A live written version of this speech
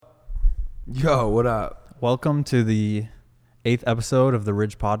Yo, what up? Welcome to the 8th episode of the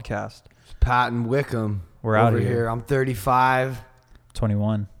Ridge Podcast. It's Pat and Wickham. We're out over of here. I'm 35.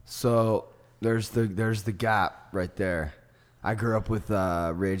 21. So there's the gap right there. I grew up with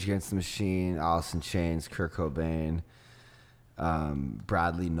Rage Against the Machine, Alice in Chains, Kurt Cobain,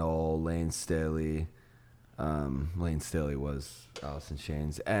 Bradley Knoll, Lane Staley. Lane Staley was Alice in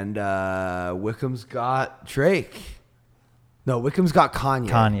Chains. And Wickham's got Drake. No, Wickham's got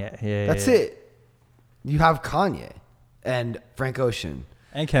Kanye. That's it. You have Kanye and Frank Ocean.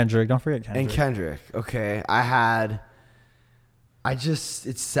 And Kendrick. Don't forget Kendrick. And Kendrick. Okay.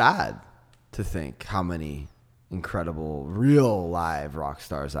 It's sad to think how many incredible real live rock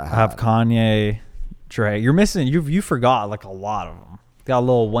stars I have. I have Kanye, Drake. You're missing, you forgot like a lot of them. Got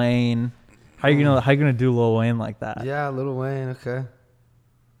Lil Wayne. How you gonna do Lil Wayne like that? Yeah, Lil Wayne. Okay.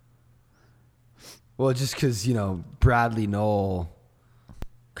 Well, just because, Bradley Knoll,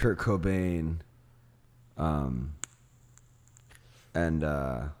 Kurt Cobain, and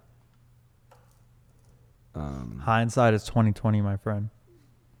hindsight is 2020, my friend.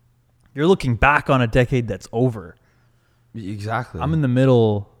 You're looking back on a decade that's over. Exactly. I'm in the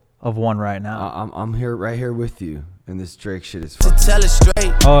middle of one right now. I'm right here with you, and this Drake shit is fun. To tell it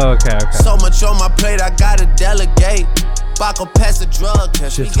straight. Oh, okay. So much on my plate, I gotta delegate. Baco pass the drug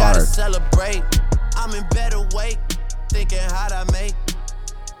test, we Shit's gotta hard. celebrate. I'm in better weight, thinking how'd I make.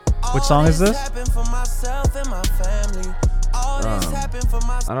 Which song is this? Happened for myself and my family. All this happened for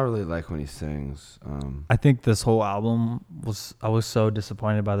myself. I don't really like when he sings. I think this whole album I was so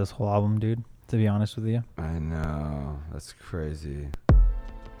disappointed by this whole album, dude, to be honest with you. I know. That's crazy.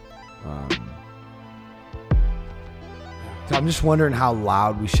 I'm just wondering how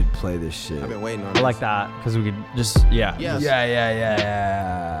loud we should play this shit. I've been waiting on I this. like that because we could just, yeah. Yes.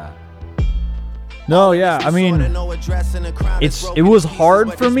 Yeah. No, yeah. I mean, it was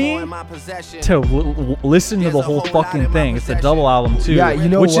hard for me to listen to the whole fucking thing. It's a double album too. Yeah, you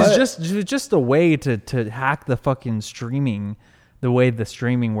know which what? is just a way to hack the fucking streaming, the way the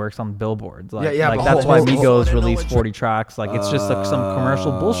streaming works on billboards. Like, Yeah, like but that's hold- why hold- Migos released 40 tracks. Like it's just like some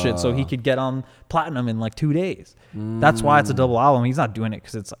commercial bullshit, so he could get on platinum in like 2 days. That's why it's a double album. He's not doing it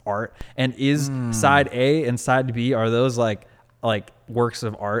because it's art. And is side A and side B, are those like works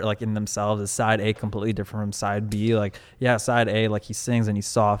of art like in themselves? Is side A completely different from side B? Like, yeah, side A, like he sings and he's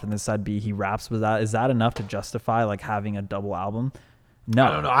soft, and then side B he raps with that. Is that enough to justify like having a double album? No.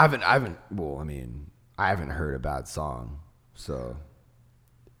 I don't know. I haven't. Well, I mean, I haven't heard a bad song. So,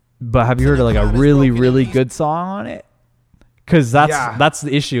 But have you heard of like a really good song on it? Because that's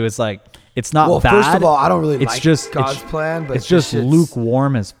the issue. It's like it's not well, bad. first of all, I don't really it's like just God's Plan, but it's just this shit's-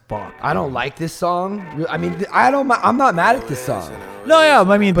 lukewarm as fuck. I don't like this song. I mean, I'm not mad at this song. No, yeah,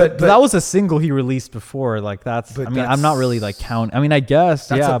 I mean, But- but that was a single he released before. Like that's. But I mean, I'm not really like counting. I mean, I guess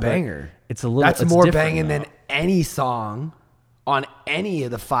That's yeah, a but banger. It's a little. That's it's more different, banging though. than any song on any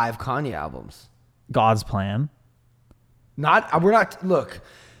of the 5 Kanye albums. God's Plan. We're not. Look,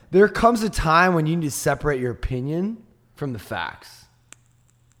 there comes a time when you need to separate your opinion from the facts.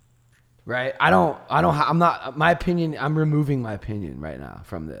 Right? I'm not, my opinion, I'm removing my opinion right now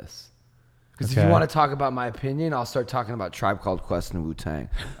from this. Because if you Okay. want to talk about my opinion, I'll start talking about Tribe Called Quest and Wu-Tang.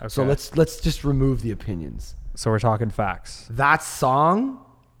 So Okay. let's just remove the opinions. So we're talking facts. That song,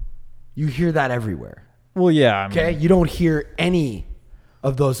 you hear that everywhere. Well, yeah. I mean, Okay? You don't hear any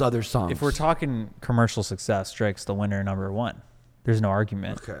of those other songs. if we're talking commercial success, Drake's the winner, number one. There's no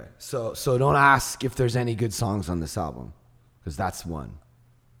argument. Okay. So don't ask if there's any good songs on this album, because that's one,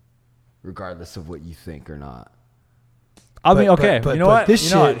 regardless of what you think or not. I mean, But- okay. but- you know but what? this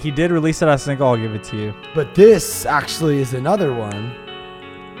You know what? shit- He did release it as a single. I'll give it to you. But this actually is another one.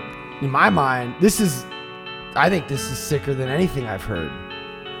 In my mind, I think this is sicker than anything I've heard.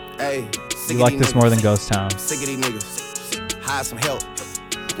 Hey, You like this more than Ghost Town? Sick of these niggas. Hire some help.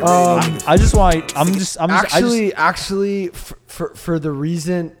 I just want. I'm just. Actually, for the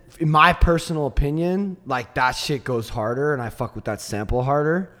reason, in my personal opinion, like that shit goes harder, and I fuck with that sample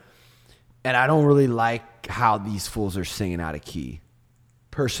harder. And I don't really like how these fools are singing out of key.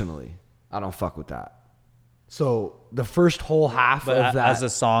 Personally, I don't fuck with that. So the first whole half But of that, as a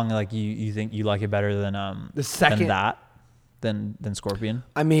song, like you think you like it better than The second- than Scorpion.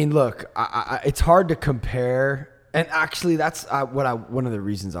 I mean, look, it's hard to compare, and actually, that's one of the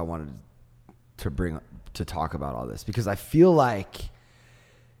reasons I wanted to talk about all this, because I feel like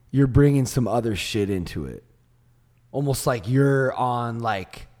you're bringing some other shit into it, almost like you're on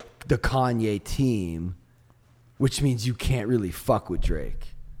like the Kanye team, which means you can't really fuck with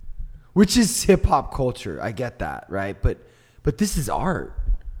Drake, which is hip hop culture. I get that, right? But this is art.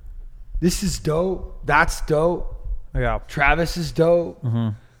 This is dope. That's dope. Yeah. Travis is dope. Mm-hmm.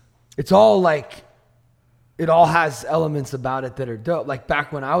 it's all like, it all has elements about it that are dope. Like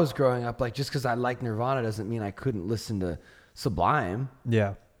back when I was growing up, like just because I liked Nirvana doesn't mean I couldn't listen to Sublime.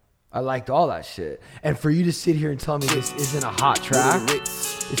 Yeah. I liked all that shit. And for you to sit here and tell me this isn't a hot track,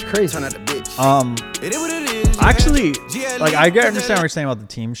 it's crazy. Actually, like I understand what you're saying about the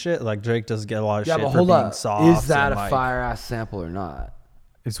team shit. Like Drake does get a lot of shit for being soft. Is that a like, fire ass sample or not?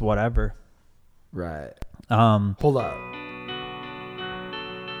 It's whatever. Right. Hold up.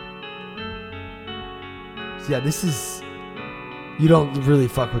 So yeah, this is, you don't really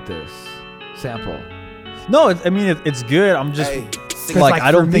fuck with this sample. No, it's good. I'm just like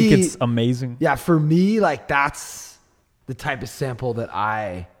I don't think it's amazing. Yeah, for me, like that's the type of sample that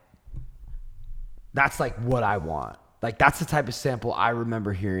that's like what I want. Like that's the type of sample I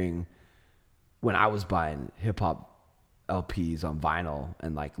remember hearing when I was buying hip hop LPs on vinyl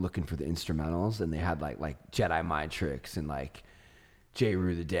and like looking for the instrumentals, and they had like Jedi Mind Tricks and like J.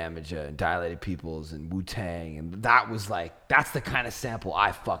 Rue the Damager and Dilated Peoples and Wu-Tang, and that was like, that's the kind of sample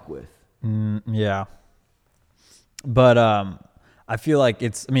I fuck with. Yeah. But I feel like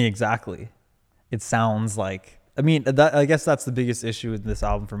exactly. It sounds like, I guess that's the biggest issue with this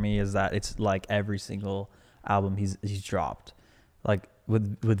album for me, is that it's like every single album he's dropped. Like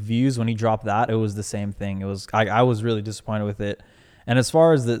with Views, when he dropped that, it was the same thing. It was I was really disappointed with it. And as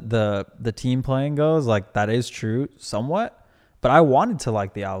far as the team playing goes, like that is true somewhat. But I wanted to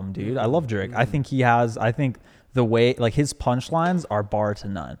like the album, dude. I love Drake. I think the way, like his punchlines are bar to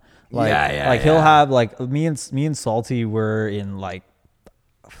none. Like he'll have like me and Salty were in like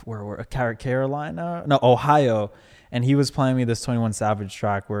Carolina, no, Ohio, and he was playing me this 21 Savage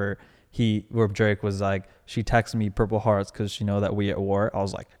track where Drake was like, she texted me purple hearts because she know that we at war. I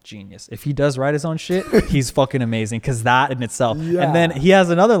was like, genius. If he does write his own shit, he's fucking amazing, because that in itself. Yeah. And then he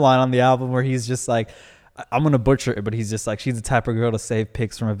has another line on the album where he's just like, I'm going to butcher it, but he's just like, she's the type of girl to save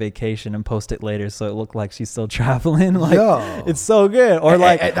pics from a vacation and post it later so it looked like she's still traveling. Like, it's so good. Or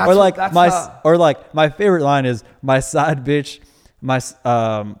my favorite line is, my side bitch got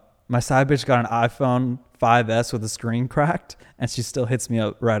an iPhone 5S with the screen cracked and she still hits me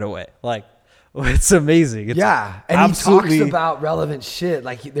up right away. Like, it's amazing. It's and he talks about relevant shit.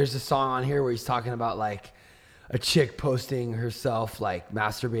 Like there's a song on here where he's talking about like a chick posting herself like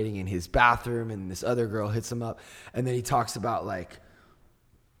masturbating in his bathroom, and this other girl hits him up, and then he talks about like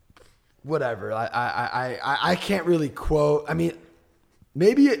whatever. I can't really quote. I mean,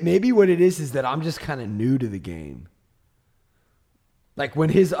 maybe what it is that I'm just kind of new to the game. Like when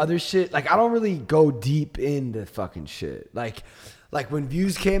his other shit, like I don't really go deep into fucking shit. Like when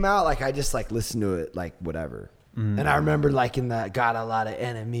Views came out, like I just like listened to it like whatever. And I remember like in that Got a Lot of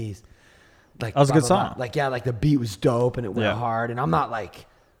Enemies. Like, that was a good song. Like, yeah, like the beat was dope and it went hard. And I'm not like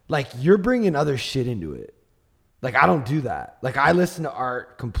you're bringing other shit into it. Like, I don't do that. Like, I listen to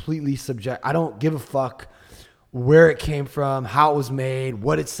art completely subject. I don't give a fuck where it came from, how it was made,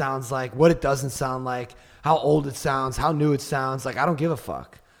 what it sounds like, what it doesn't sound like, how old it sounds, how new it sounds. Like, I don't give a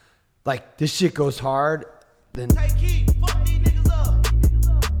fuck. Like, this shit goes hard, then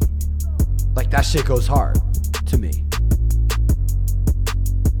like that shit goes hard to me.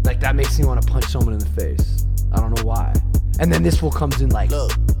 Like that makes me want to punch someone in the face. I don't know why. And then this will comes in like,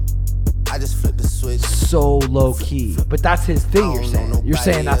 look, I just flipped the switch. So low key. But that's his thing, you're saying. You're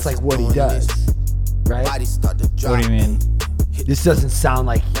saying that's like what he does. Right? What do you mean? This doesn't sound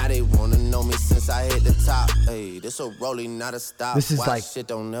like. Now they wanna know me since I hit the top. Hey, this a rolling, not a stop. This is like shit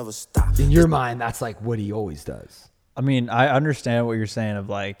don't never stop. In your mind, that's like what he always does. I mean, I understand what you're saying of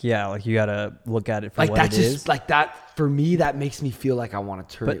like, yeah, like you gotta look at it for like what that. It Just is. like that for me, that makes me feel like I want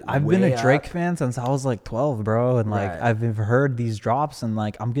to turn. But it I've been a Drake up. fan since I was like 12, bro, and like I've heard these drops, and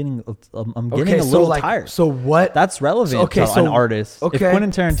like I'm getting a little tired. So what? That's relevant to an artist. If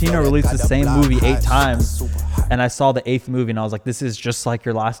Quentin Tarantino released the same movie 8 times, and I saw the 8th movie, and I was like, this is just like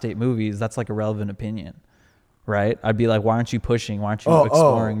your last 8 movies, that's like a relevant opinion. Right? I'd be like, why aren't you pushing? Why aren't you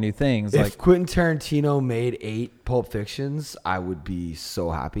exploring new things? If like Quentin Tarantino made 8 Pulp Fictions, I would be so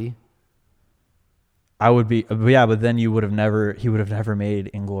happy. I would be, yeah, but then he would have never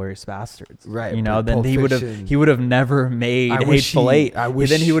made Inglourious Bastards. Right. You know, then he would have never made Hateful Eight.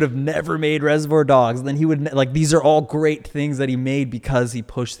 Then he would have never made Reservoir Dogs. Then he would, like, these are all great things that he made because he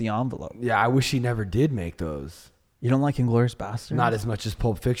pushed the envelope. Yeah, I wish he never did make those. You don't like Inglourious Bastards? Not as much as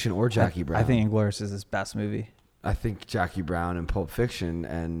Pulp Fiction or Jackie Brown. I think Inglourious is his best movie. I think Jackie Brown and Pulp Fiction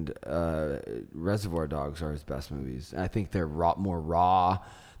and Reservoir Dogs are his best movies. And I think they're more raw.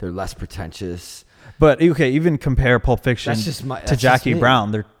 They're less pretentious. But okay, even compare Pulp Fiction to Jackie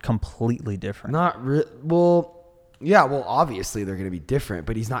Brown, they're completely different. Well, yeah. Well, obviously they're going to be different.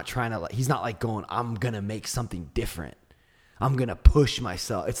 But he's not trying to. He's not like going, I'm going to make something different. I'm gonna push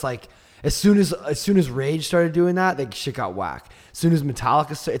myself. It's like as soon as Rage started doing that, like shit got whack. As soon as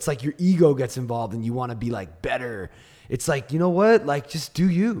Metallica it's like your ego gets involved and you want to be like better. It's like, you know what? Like just do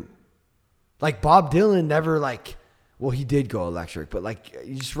you. Like Bob Dylan never like, well, he did go electric, but like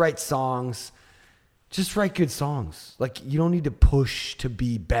you just write songs. Just write good songs. Like you don't need to push to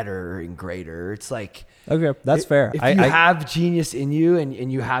be better and greater. It's like, okay, that's fair. If you have genius in you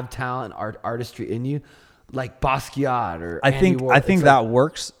and you have talent, artistry in you, like Basquiat or I think that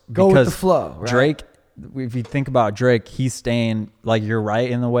works. Go with the flow. Right? Drake, if you think about Drake, he's staying like you're right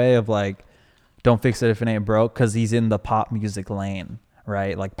in the way of like, don't fix it if it ain't broke, because he's in the pop music lane.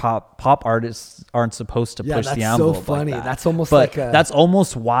 Right, like pop artists aren't supposed to push the envelope. That's so funny. Like that. That's almost that's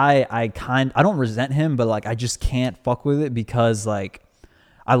almost why I don't resent him, but like I just can't fuck with it, because like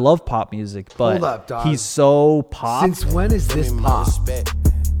I love pop music, but hold up, dog. He's so pop. Since when is this pop?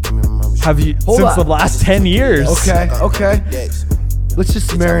 Have you since the last 10 years? Okay. Let's just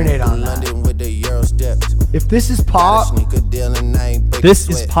marinate on that. If this is pop, this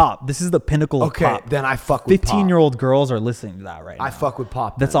is pop. This is the pinnacle of pop. Okay, then I fuck with 15-year-old girls are listening to that right now. I fuck with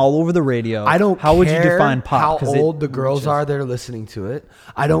pop. That's all over the radio. I don't How care would you define pop? how old the girls are that are listening to it.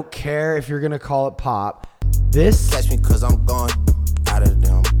 I don't care if you're going to call it pop. This, Catch me 'cause I'm gone. Out of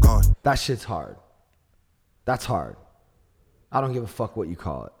there, I'm gone. that shit's hard. That's hard. I don't give a fuck what you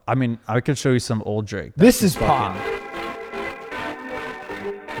call it. I mean, I could show you some old Drake. This is pop.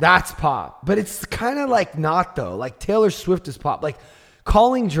 That's pop. But it's kind of like not though. Like Taylor Swift is pop. Like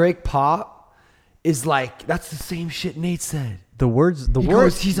calling Drake pop is like, that's the same shit Nate said. The words.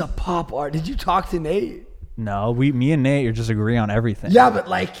 He's a pop art. Did you talk to Nate? No, me and Nate are just agree on everything. Yeah, but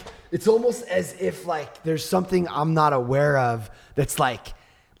like it's almost as if like there's something I'm not aware of that's like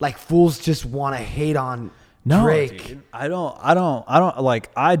fools just want to hate on Drake. Dude, I don't,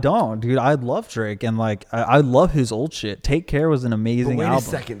 dude. I love Drake, and like I love his old shit. Take Care was an amazing But wait album. a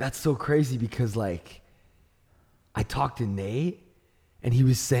second, that's so crazy because like I talked to Nate and he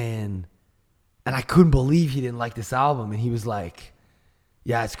was saying, and I couldn't believe he didn't like this album, and he was like,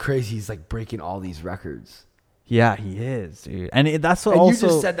 yeah, it's crazy. He's like breaking all these records. Yeah, he is, dude. And that's what and also.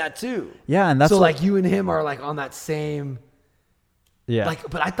 You just said that too. Yeah, and that's so what, like you and him are like on that same. Yeah. Like,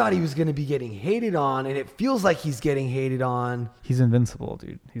 but I thought he was gonna be getting hated on, and it feels like he's getting hated on. He's invincible,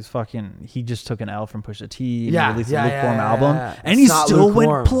 dude. He just took an L from Pusha T and Yeah, released yeah, a lukewarm yeah, album, yeah. and It's he not still lukewarm.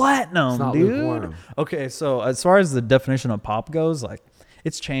 went platinum, It's not dude. lukewarm. Okay, so as far as the definition of pop goes, like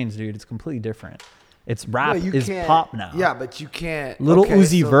it's changed, dude. It's completely different. It's rap No, you is can't- pop now. Yeah, but you can't. Little okay,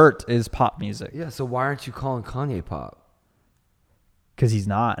 Uzi so- Vert is pop music. Yeah, so why aren't you calling Kanye pop? Because he's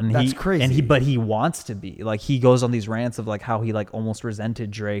not, and That's crazy. but he wants to be. Like he goes on these rants of like how he like almost resented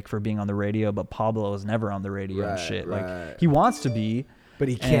Drake for being on the radio, but Pablo is never on the radio and Right, shit. right. Like he wants to be, But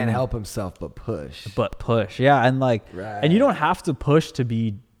he can't And- help himself but push. yeah, and like, Right. and you don't have to push to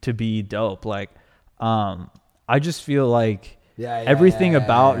be dope. Like, I just feel like everything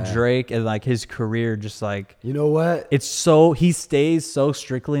about Drake and like his career, just like You know what? he stays so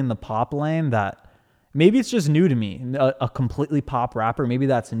strictly in the pop lane that. Maybe it's just new to me, a completely pop rapper. Maybe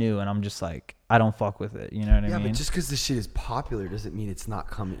that's new, and I'm just like, I don't fuck with it. You know what I mean? Yeah, but just because this shit is popular doesn't mean it's not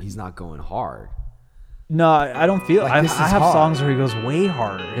coming. He's not going hard. No, I don't feel. Like, I this is have hard. songs where he goes way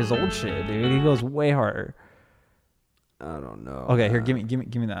harder. His old shit, dude. He goes way harder. I don't know. Okay, here, give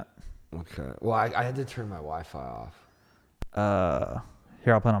me that. Okay. Well, I had to turn my Wi-Fi off,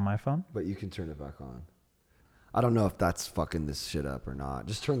 Here, I'll put it on my phone. but you can turn it back on. I don't know if that's fucking this shit up or not.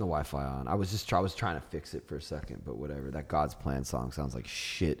 Just turn the Wi-Fi on. I was trying to fix it for a second, but whatever. That God's Plan song sounds like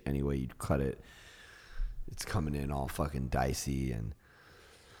shit anyway you cut it. It's coming in all fucking dicey, and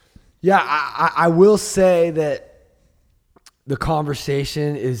yeah, I will say that the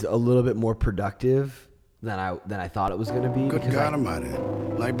conversation is a little bit more productive than I thought it was going to be. Good God Almighty.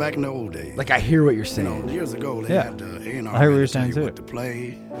 Like back in the old days. Like I hear what you're You know, saying. years ago, they Yeah. had A&R I hear what you're tell you saying, what too. to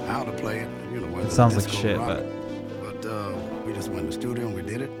play, how to play it. You know, It sounds like disco, shit, rock. but we just went in the studio and we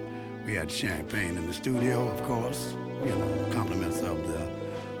did it. We had champagne in the studio, of course. You know, compliments of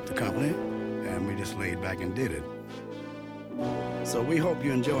the company, and we just laid back and did it. So we hope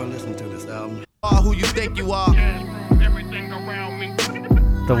you enjoy listening to this album. Who you think you are?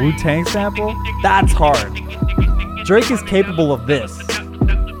 the Wu-Tang sample, that's hard. Drake is capable of this.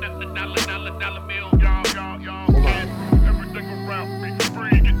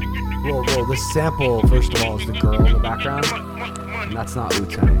 Well, the sample, first of all, is the girl in the background, and that's not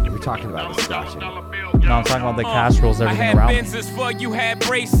Wu-Tang. We're talking about the scratching. No, I'm talking about the cash rolls, everything I had around me. Benzes for you had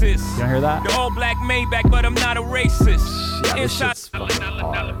braces. You don't hear that? The all black Maybach, but I'm not a racist. Yeah, this Inside- shit's fucking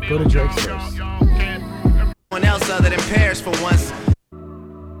hard. Go to Drake's first. One else other than Paris for once.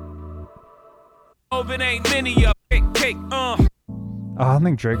 Over ain't many of Cake, Oh, I don't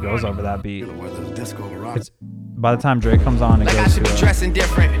think Drake goes over that beat. You know, whether it's disco or rock. It's, by the time Drake comes on, it Like I goes should be to dressing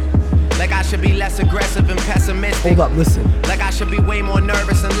different. Like I should be less aggressive and pessimistic. Hold up, listen. Like I should be way more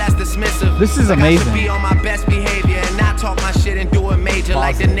nervous and less dismissive. This is like amazing. I should be on my best behavior and not talk my shit and do it major.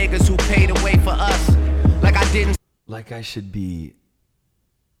 Like the niggas who paid away for us. Like I didn't. Like I should be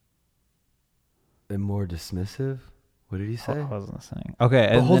more dismissive. What did he say? I wasn't listening. Okay,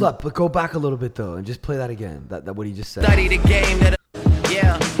 But hold up, but go back a little bit though, and just play that again. That what he just said. Study the game that.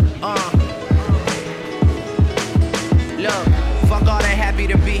 Yeah. Look, fuck all that happy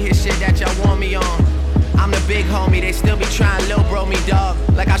to be here shit that y'all want me on. I'm the big homie, they still be trying lil bro me dog.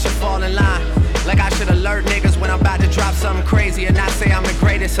 Like I should fall in line. Like I should alert niggas when I'm about to drop something crazy and not say I'm the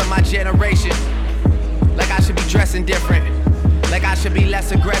greatest of my generation. Like I should be dressing different. Like I should be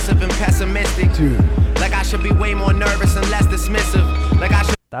less aggressive and pessimistic. Dude. Like I should be way more nervous and less dismissive. Like I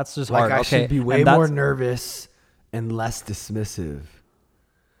should. That's just Like hard. I Okay, should be and way that's- more nervous and less dismissive.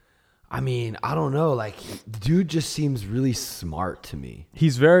 I mean, I don't know. Like, dude just seems really smart to me.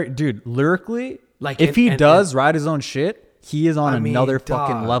 He's very, dude, lyrically, Like, if and- he and- does write his own shit, he is on I mean, another dog,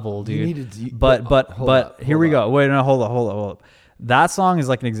 fucking level, you dude. need to- but hold up, here hold we go. up. Wait, no, hold up. That song is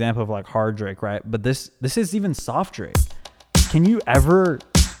like an example of like hard Drake, right? But this is even soft Drake. Can you ever?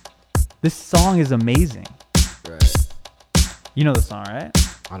 This song is amazing. Right. You know the song, right?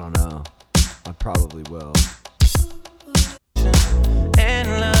 I don't know. I probably will.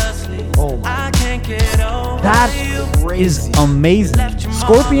 Endlessly, Oh my. I can't get over That is amazing.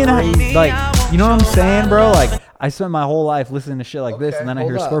 Scorpion, like, you know what I'm saying, bro? Like, I spent my whole life listening to shit like this, and then I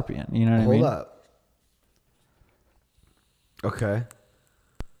hold hear up. Scorpion. You know what I mean? Hold up. Okay.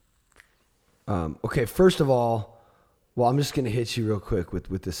 Okay, first of all, well, I'm just going to hit you real quick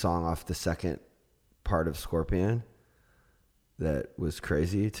with the song off the second part of Scorpion that was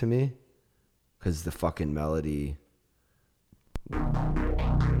crazy to me because the fucking melody,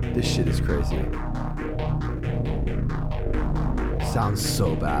 this shit is crazy. Sounds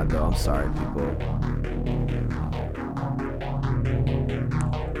so bad though. I'm sorry, people.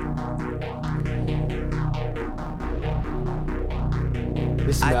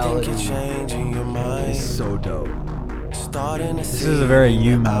 This I think melody you're changing your mind. is so dope. Starting to This is a very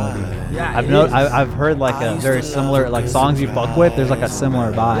you melody. Yeah, I've heard like a very similar, like songs you fuck with. There's like a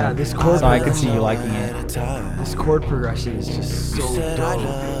similar vibe. Yeah, this chord so I could see you liking it. This chord progression is just so dope.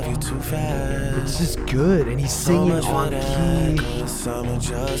 It's just good, and he's singing on key.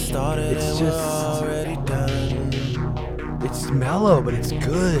 It's just, it's mellow, but it's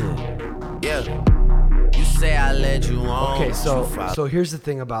good. Yeah. You say I led you on. Okay, so here's the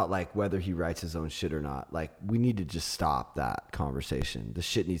thing about like whether he writes his own shit or not. Like we need to just stop that conversation. The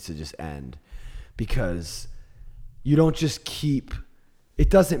shit needs to just end because you don't just keep. It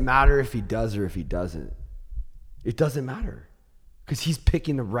doesn't matter if he does or if he doesn't. It doesn't matter because he's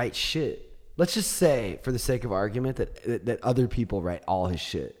picking the right shit. Let's just say, for the sake of argument, that other people write all his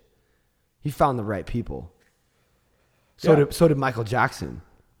shit. He found the right people. So did Michael Jackson.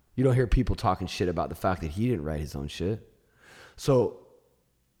 You don't hear people talking shit about the fact that he didn't write his own shit. So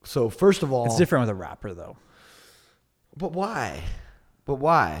first of all, It's different with a rapper though. But why?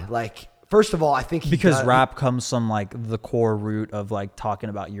 Like, first of all, I think Because rap comes from like the core root of like talking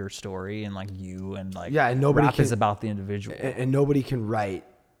about your story and like you and like Yeah, and nobody rap can- is about the individual. and nobody can write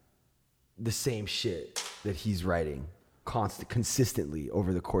the same shit that he's writing consistently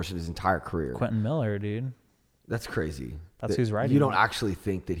over the course of his entire career. Quentin Miller, dude. That's crazy. That's That who's writing You don't it. actually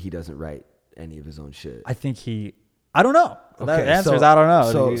think that he doesn't write any of his own shit. I don't know. The Okay, answer is so- I don't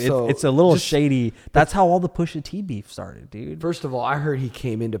know. so- dude. so it's a little just- shady. That's how all the Pusha T beef started, dude. First of all, I heard he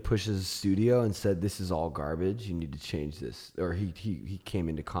came into Push's studio and said, "This is all garbage. You need to change this." Or he came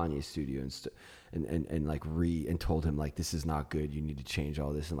into Kanye's studio and told him like, "This is not good. You need to change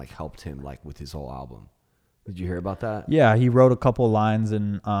all this," and like helped him like with his whole album. Did you hear about that? Yeah, he wrote a couple lines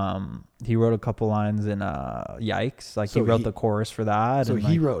in Yikes. Like So he wrote he- the chorus for that. So and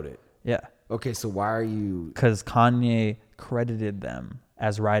he like, wrote it. Yeah. Okay, so why are you? Because Kanye credited them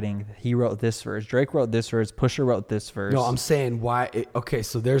as writing. He wrote this verse. Drake wrote this verse. Pusha wrote this verse. No, I'm saying why. Okay,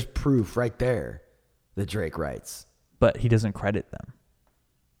 so there's proof right there that Drake writes. But he doesn't credit them.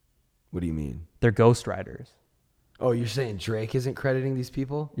 What do you mean? They're ghostwriters. Oh, you're saying Drake isn't crediting these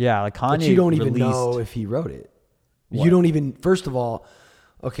people? Yeah, like Kanye. But you don't even released, know if he wrote it. What? You don't even. First of all,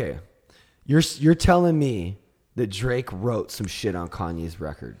 okay, you're telling me that Drake wrote some shit on Kanye's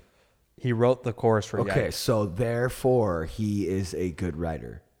record. He wrote the chorus for Okay, Yikes. so therefore he is a good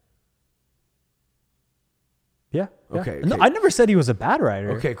writer. Yeah. Okay, No, okay. I never said he was a bad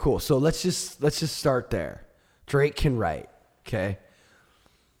writer. Okay, cool. So let's just start there. Drake can write. Okay.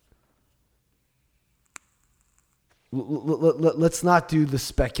 let's not do the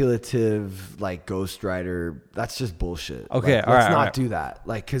speculative like ghostwriter. That's just bullshit. Okay, like, all let's right, not all right. do that.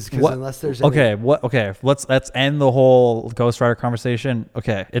 Like, because unless there's okay, let's end the whole ghostwriter conversation.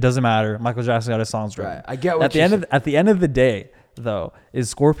 Okay, it doesn't matter. Michael Jackson got his songs right. Right, I get what at the end of the day, though, is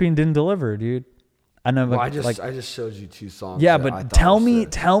Scorpion didn't deliver, dude. I know. Well, I just showed you 2 songs. Yeah, that I but thought tell was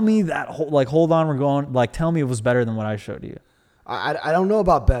me sick. that whole like. Hold on, we're going. Like, tell me it was better than what I showed you. I don't know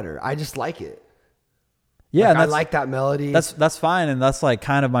about better. I just like it. Yeah, like, and I like that melody. That's fine, and that's like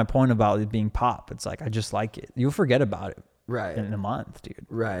kind of my point about it being pop. It's like I just like it. You'll forget about it right in a month, dude.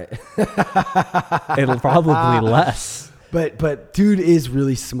 Right. It'll probably less. But dude is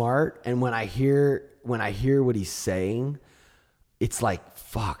really smart, and when I hear what he's saying, it's like,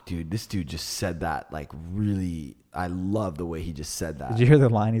 fuck, dude, this dude just said that like really. I love the way he just said that. Did you hear the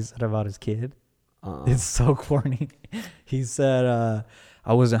line he said about his kid? It's so corny. He said,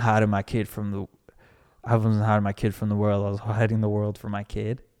 "I wasn't hiding my kid from the world. I was hiding the world from my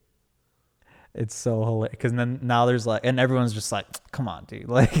kid." It's so hilarious. Because then now there's like, and everyone's just like, "Come on, dude!"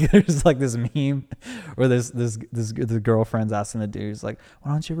 Like there's like this meme where the girlfriend's asking the dude, he's like,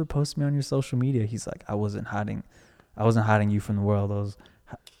 "Why don't you ever post me on your social media?" He's like, I wasn't hiding you from the world. I was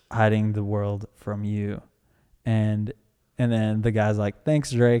hiding the world from you." And then the guy's like, "Thanks,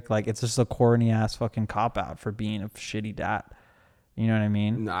 Drake." Like, it's just a corny ass fucking cop out for being a shitty dad. You know what I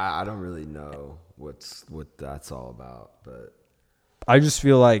mean? Nah, I don't really know what that's all about, but I just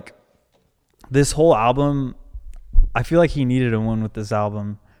feel like this whole album, I feel like he needed a win with this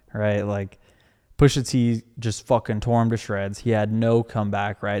album, right? Like, Pusha T just fucking tore him to shreds. He had no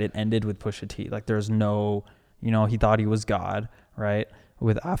comeback, right? It ended with Pusha T. Like, there's no, he thought he was God, right?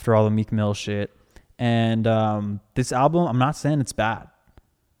 After all the Meek Mill shit. And this album, I'm not saying it's bad.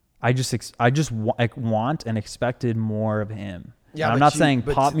 I just want and expected more of him. yeah, and I'm not saying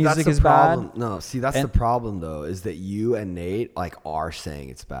pop music is bad. No, see, that's the problem though, is that you and Nate like are saying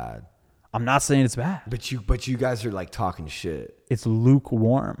it's bad. I'm not saying it's bad. But you guys are like talking shit. It's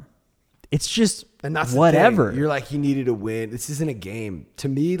lukewarm. It's just And that's whatever. The thing. You're like, he needed a win. This isn't a game. To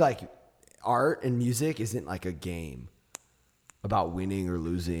me, like, art and music isn't like a game about winning or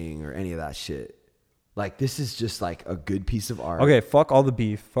losing or any of that shit. Like, this is just like a good piece of art. Okay, fuck all the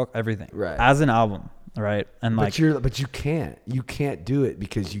beef, fuck everything. Right. As an album, right? And like, but you can't do it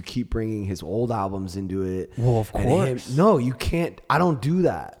because you keep bringing his old albums into it. Well, of course. No, you can't. I don't do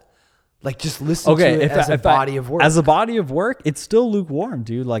that. Like, just listen to it as a body of work. As a body of work, it's still lukewarm,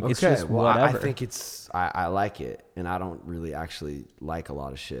 dude. Like, it's just whatever. I think I like it, and I don't really actually like a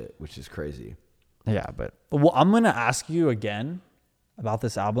lot of shit, which is crazy. Yeah, but I'm gonna ask you again about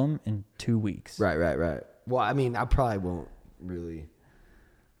this album in 2 weeks. Right. Well, I mean, I probably won't really.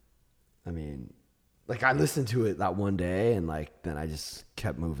 I mean, like, I listened to it that one day, and like then I just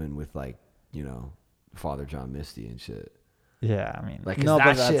kept moving with like, Father John Misty and shit. Yeah, I mean, like,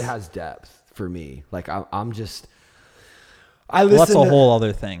 that shit has depth for me. Like, I'm just. I listen. That's a whole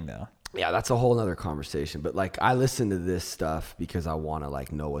other thing, though. Yeah, that's a whole other conversation. But like, I listen to this stuff because I want to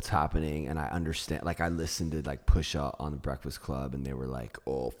like know what's happening, and I understand. Like, I listened to like Pusha on the Breakfast Club, and they were like,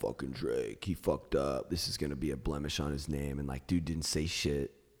 "Oh, fucking Drake, he fucked up. This is gonna be a blemish on his name." And like, dude didn't say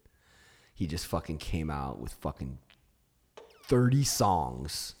shit. He just fucking came out with fucking 30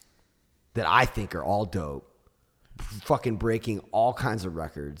 songs that I think are all dope, fucking breaking all kinds of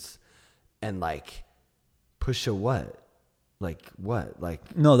records, and like, Pusha what? Like what?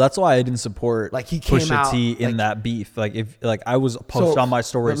 Like, no, that's why I didn't support like he came Pusha out, T in like, that beef. Like, if like I was post on my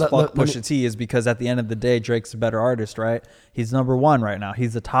stories, fuck Pusha T, is because at the end of the day, Drake's a better artist, right? He's number one right now.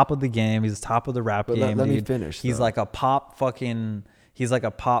 He's the top of the game. He's the top of the rap game. Let dude. me finish. He's though. like a pop fucking. He's like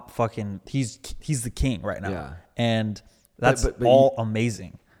a pop fucking. He's the king right now. Yeah. And that's But all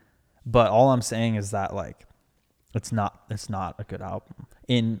amazing. But all I'm saying is that like, it's not a good album.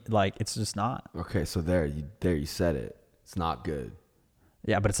 It's just not. Okay, so there you said it. It's not good.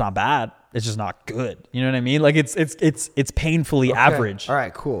 Yeah, but it's not bad. It's just not good. You know what I mean? Like, it's painfully average. All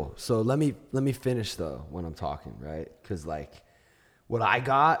right, cool. So let me finish though when I'm talking, right? Because like, what I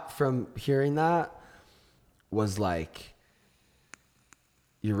got from hearing that was like,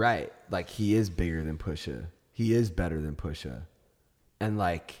 you're right. Like, he is bigger than Pusha. He is better than Pusha, and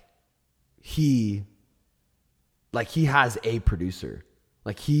like, he has a producer.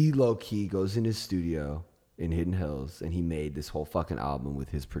 Like, he low key goes in his studio in Hidden Hills, and he made this whole fucking album with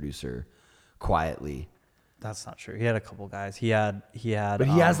his producer quietly. That's not true. He had a couple guys. He had. But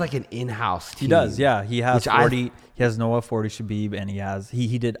he has like an in-house team. He does, yeah. He has 40. He has Noah 40 Shabib, and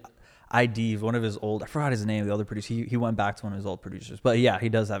he did ID, one of his old. I forgot his name. The other producer. He went back to one of his old producers. But yeah, he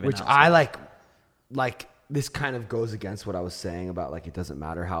does have. Which I like. Like, this kind of goes against what I was saying about like, it doesn't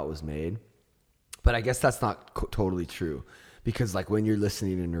matter how it was made. But I guess that's not totally true, because like when you're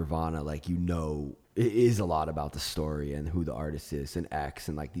listening to Nirvana, like, you know, it is a lot about the story and who the artist is and X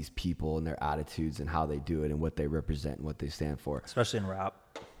and like these people and their attitudes and how they do it and what they represent and what they stand for. Especially in rap.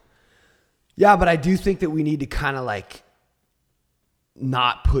 Yeah, but I do think that we need to kind of like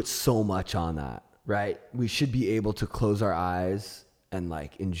not put so much on that, right? We should be able to close our eyes and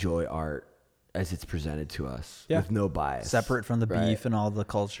like enjoy art as it's presented to us with no bias. Separate from the beef and all the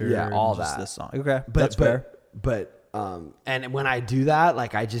culture. Yeah, all just that. This song. Okay, that's fair. But and when I do that,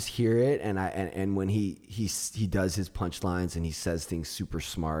 like I just hear it, and when he does his punchlines and he says things super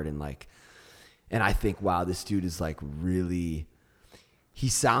smart and like, and I think, wow, this dude is like really, he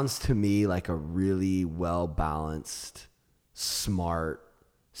sounds to me like a really well balanced, smart,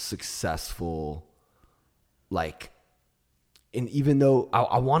 successful, like, and even though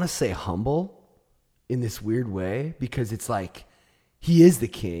I want to say humble in this weird way, because it's like he is the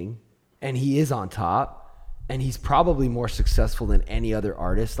king and he is on top. And he's probably more successful than any other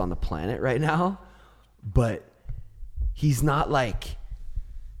artist on the planet right now. But he's not like,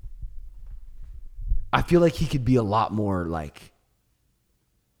 I feel like he could be a lot more like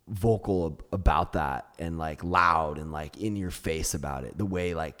vocal about that and like loud and like in your face about it. The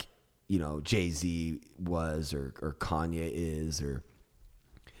way like, you know, Jay-Z was or Kanye is, or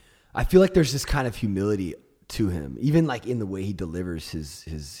I feel like there's this kind of humility to him, even like in the way he delivers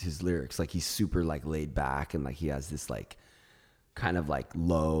his lyrics. Like he's super like laid back and like he has this like kind of like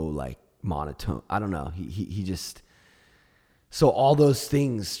low like monotone. I don't know. He just, so all those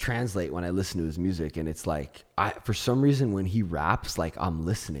things translate when I listen to his music, and it's like for some reason when he raps, like I'm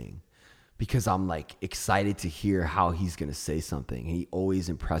listening because I'm like excited to hear how he's gonna say something. And he always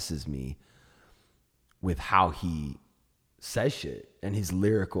impresses me with how he says shit and his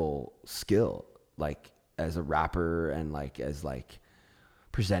lyrical skill, like as a rapper and like as like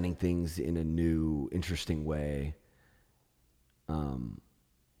presenting things in a new, interesting way.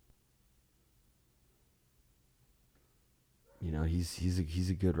 You know, he's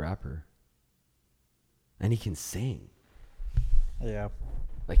a good rapper, and he can sing. Yeah,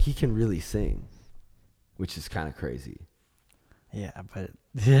 like he can really sing, which is kind of crazy. Yeah, but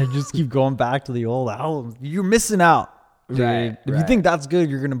just keep going back to the old album. You're missing out. Dude, Right, if you think that's good,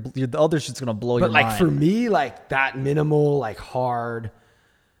 the other shit's gonna blow your But mind. like for me, like that minimal, like hard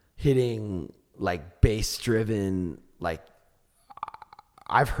hitting, like bass driven, like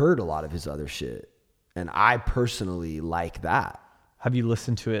I've heard a lot of his other shit, and I personally like that. Have you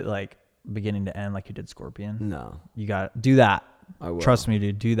listened to it like beginning to end, like you did Scorpion? No, You got to do that. I will. Trust me,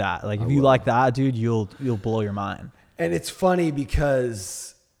 dude. Do that. Like if you will. like that, dude, you'll blow your mind. And it's funny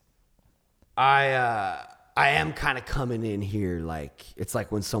because I am kind of coming in here like, it's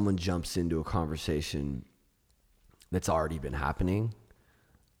like when someone jumps into a conversation that's already been happening.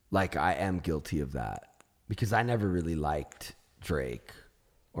 Like I am guilty of that because I never really liked Drake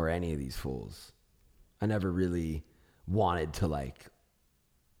or any of these fools. I never really wanted to like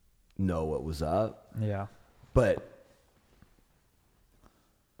know what was up. Yeah. But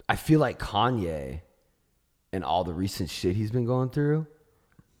I feel like Kanye and all the recent shit he's been going through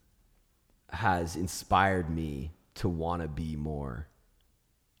has inspired me to want to be more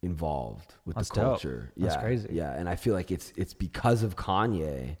involved with That's the culture. dope. That's crazy. Yeah, and I feel like it's because of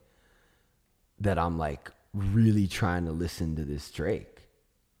Kanye that I'm like really trying to listen to this Drake.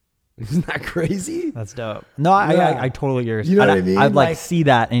 Isn't that crazy? That's dope. No, Yeah. I totally agree. You know what I mean? I'd like Like- see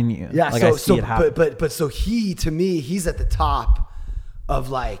that in you. Yeah, like so I see it happen. but so he, to me, he's at the top of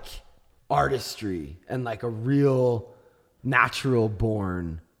like artistry and like a real natural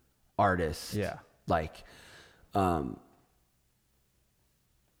born artist. Yeah. Like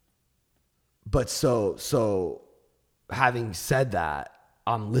but so having said that,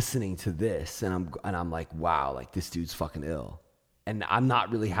 I'm listening to this and I'm like, wow, like this dude's fucking ill. And I'm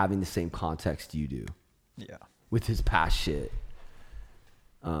not really having the same context you do Yeah. with his past shit.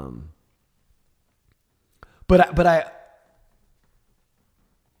 But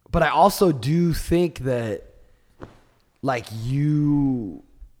I also do think that like you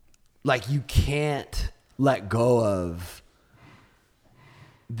can't let go of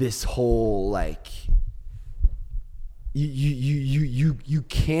this whole like you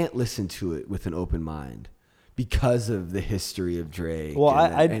can't listen to it with an open mind because of the history of Drake. Well,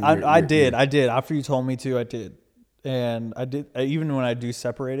 and I did. After you told me to, I did. And I did. Even when I do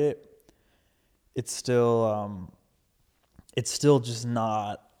separate it, it's still just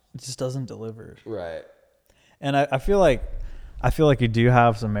not, it just doesn't deliver. right. And I feel like you do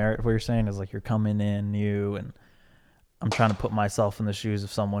have some merit. What you're saying is like you're coming in new, and I'm trying to put myself in the shoes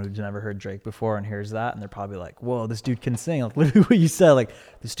of someone who's never heard Drake before and hears that, and they're probably like, "Whoa, this dude can sing!" Like literally what you said, like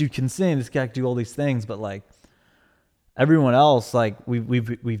this dude can sing, this guy can do all these things, but like everyone else, like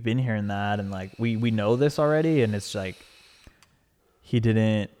we've been hearing that, and like we know this already, and it's like he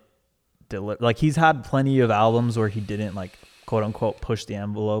didn't deliver. Like he's had plenty of albums where he didn't like quote unquote push the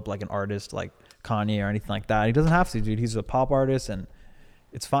envelope like an artist like Kanye or anything like that. He doesn't have to, dude. He's a pop artist, and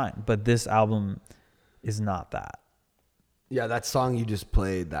it's fine. But this album is not that. Yeah, that song you just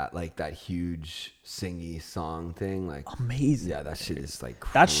played, that like that huge singy song thing, like amazing. Yeah, that shit is like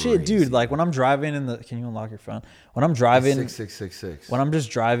crazy. That shit, dude. Like when I'm driving in the, can you unlock your phone? When I'm driving, 6666. When I'm just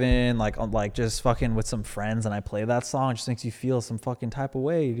driving, like on like just fucking with some friends, and I play that song, it just makes you feel some fucking type of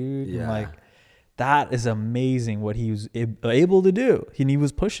way, dude. Yeah. And like that is amazing what he was able to do. He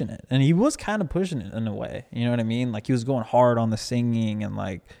was pushing it, and he was kind of pushing it in a way. You know what I mean? Like he was going hard on the singing, and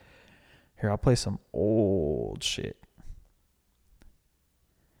like here, I'll play some old shit.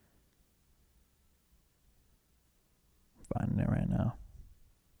 Finding it right now.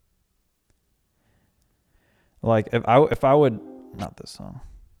 Like if I would, not this song.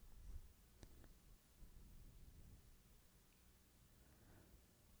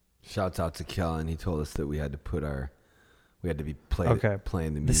 Shouts out to Kellen. He told us that we had to be playing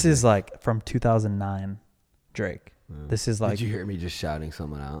the music. This is like from 2009, Drake. Yeah. This is like. Did you hear me just shouting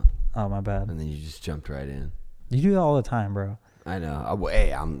someone out? Oh, my bad. And then you just jumped right in. You do that all the time, bro. I know.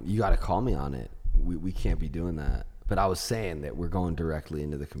 Hey, you got to call me on it. We can't be doing that. But I was saying that we're going directly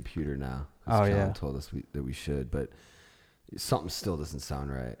into the computer now. Oh, yeah. Kellen told us that we should, but something still doesn't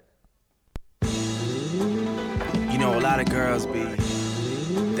sound right. You know, a lot of girls be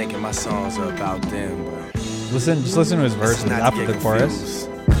thinking my songs are about them, but just listen to his verses after the chorus.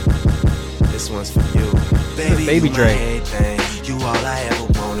 This one's for you. Baby Drake. You all I ever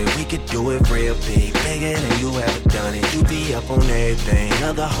wanted. We could do it real big, bigger than you ever done it. You be up on everything.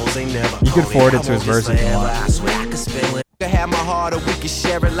 Other hoes ain't never. You could forward it to his verses. I swear I could spell it. I have my heart, or we could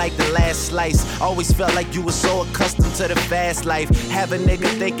share it like the last slice. Always felt like you were so accustomed to the fast life. Have a nigga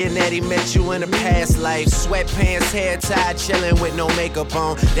thinking that he met you in a past life. Sweatpants, hair tied, chilling with no makeup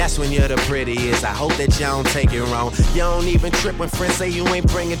on. That's when you're the prettiest. I hope that y'all don't take it wrong. You don't even trip when friends say you ain't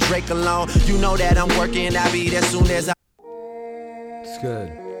bringing Drake along. You know that I'm working, I'll be there soon as I. It's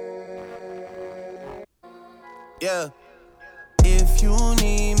good. Yeah. If you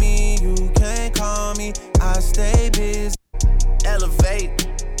need me, you can call me. I stay busy. Elevate.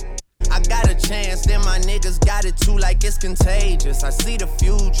 I got a chance, then my niggas got it too, like it's contagious. I see the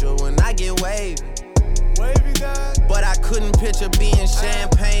future when I get wavy. But I couldn't picture being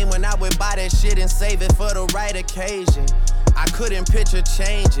champagne when I would buy that shit and save it for the right occasion. I couldn't picture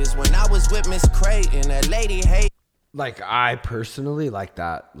changes when I was with Miss Creighton. That lady hate. Like I personally like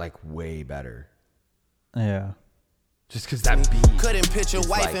that like way better. Yeah. Just because that beat couldn't picture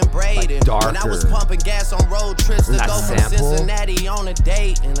wife like, and braiding like when I was pumping gas on road trips to go from Cincinnati on a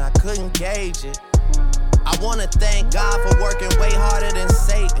date, and I couldn't gauge it. I want to thank God for working way harder than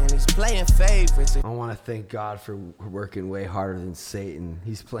Satan. He's playing favorites. I want to thank God for working way harder than Satan.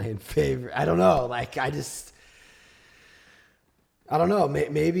 He's playing favorites. I don't know. Like I don't know.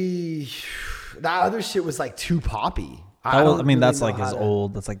 Maybe that other shit was like too poppy. I mean, really that's like his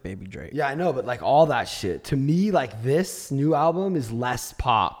old. That's like Baby Drake. Yeah, I know, but like all that shit to me, like this new album is less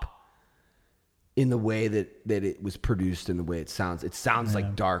pop in the way that it was produced and the way it sounds. It sounds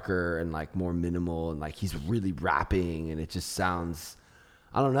like darker and like more minimal, and like he's really rapping, and it just sounds.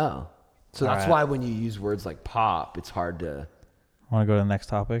 I don't know. So that's why when you use words like pop, it's hard to. Want to go to the next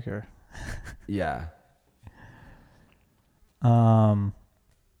topic or? Yeah. So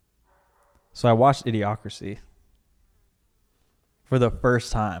I watched Idiocracy for the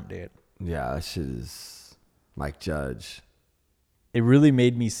first time, dude. Yeah, that shit is Mike Judge. It really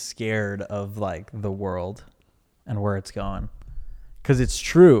made me scared of like the world and where it's going, because it's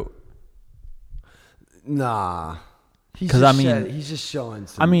true. Nah, he's just showing.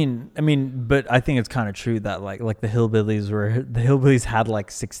 Some... I mean, but I think it's kind of true that like the hillbillies had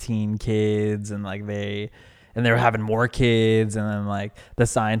like 16 kids, and like they were having more kids, and then like the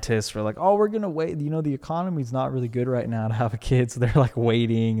scientists were like, oh, we're gonna wait, the economy's not really good right now to have a kid, so they're like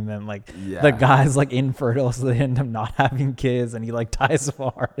waiting, and then like the guy's like infertile, so they end up not having kids, and he like dies of a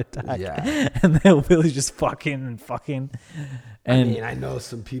heart attack, and the hillbillies just fucking and I mean, I know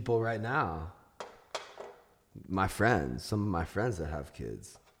some people right now, some of my friends that have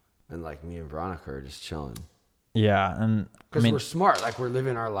kids, and like me and Veronica are just chilling, and because we're smart, like we're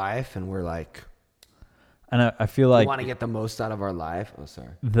living our life, and we're like. And I feel like we want to get the most out of our life. Oh,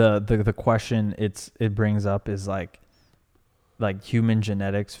 sorry. The question it brings up is like human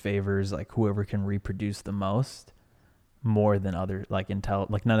genetics favors like whoever can reproduce the most, more than other like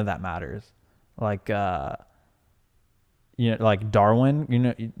like none of that matters. Like like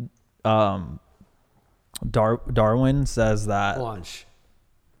Darwin, Darwin says that Launch.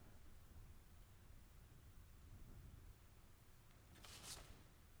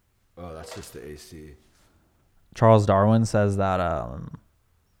 Oh, that's just the AC. Charles Darwin says that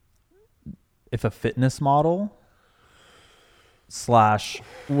if a fitness model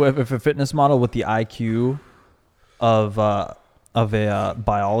if a fitness model with the IQ of a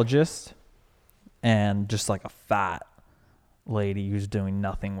biologist and just like a fat lady who's doing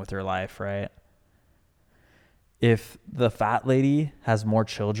nothing with her life, right? If the fat lady has more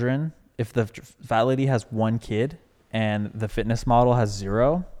children, if the fat lady has one kid and the fitness model has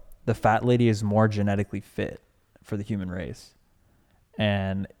 0, the fat lady is more genetically fit for the human race.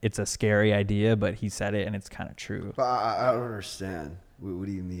 And it's a scary idea, but he said it and it's kind of true. But I don't understand. What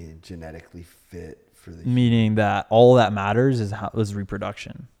do you mean genetically fit for the Meaning that all that matters is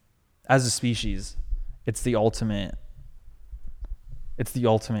reproduction. As a species, it's the ultimate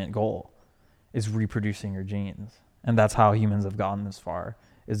goal is reproducing your genes. And that's how humans have gotten this far.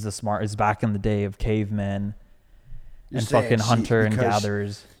 Is back in the day of cavemen and fucking hunter and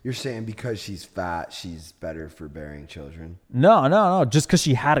gatherers. You're saying because she's fat, she's better for bearing children? No. Just because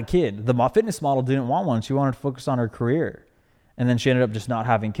she had a kid. The fitness model didn't want one. She wanted to focus on her career. And then she ended up just not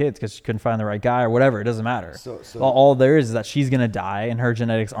having kids because she couldn't find the right guy or whatever. It doesn't matter. So all there is that she's going to die and her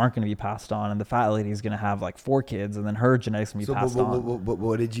genetics aren't going to be passed on. And the fat lady is going to have like 4 kids and then her genetics going to be passed on.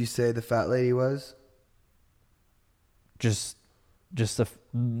 What did you say the fat lady was? Just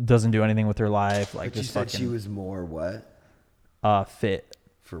doesn't do anything with her life. Like, but you said she was more what? Fit.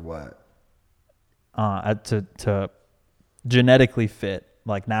 For what? To genetically fit,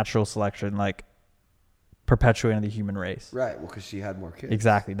 like natural selection, like perpetuating the human race. Right. Well, because she had more kids.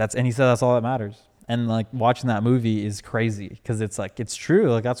 Exactly. And he said that's all that matters. And like watching that movie is crazy because it's like it's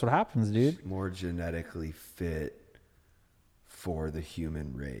true. Like that's what happens, dude. More genetically fit for the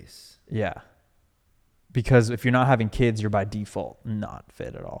human race. Yeah. Because if you're not having kids, you're by default not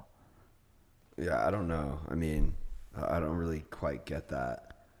fit at all. Yeah, I don't know. I mean, I don't really quite get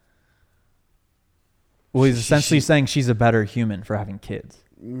that. Well, he's essentially saying she's a better human for having kids.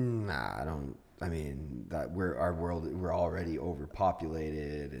 Nah, I don't. I mean, that we're already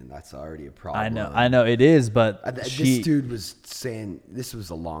overpopulated, and that's already a problem. I know it is, but this dude was saying this was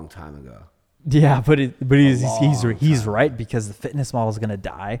a long time ago. Yeah, but he's right because the fitness model is gonna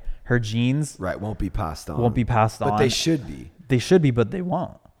die. Her genes won't be passed on. But they should be. They should be, but they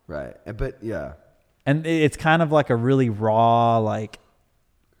won't. Right, but yeah. And it's kind of like a really raw, like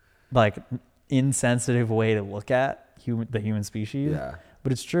insensitive way to look at the human species. Yeah,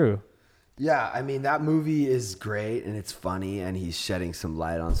 but it's true. Yeah, I mean that movie is great and it's funny and he's shedding some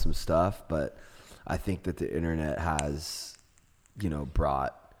light on some stuff, but I think that the internet has,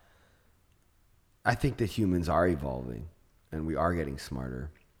 brought. I think that humans are evolving and we are getting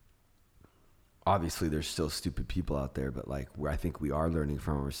smarter. Obviously, there's still stupid people out there, but I think we are learning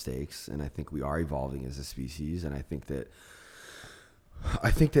from our mistakes, and I think we are evolving as a species. And I think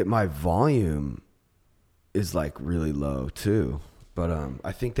that my volume is really low too. But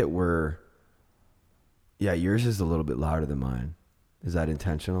I think that yours is a little bit louder than mine. Is that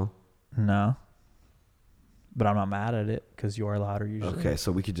intentional? No. But I'm not mad at it because you are louder usually. Okay,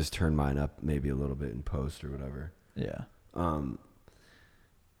 so we could just turn mine up maybe a little bit in post or whatever. Yeah.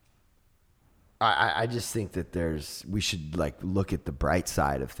 I just think that we should look at the bright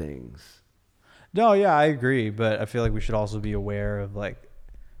side of things. No, yeah, I agree, but I feel like we should also be aware of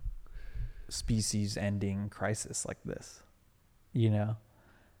species ending crisis like this.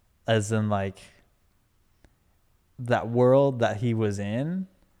 As in that world that he was in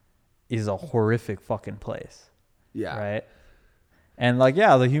is a horrific fucking place. Yeah. Right? And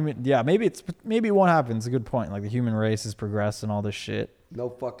maybe it won't happen. It's a good point. The human race has progressed and all this shit. No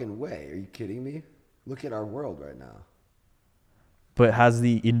fucking way. Are you kidding me? Look at our world right now. But has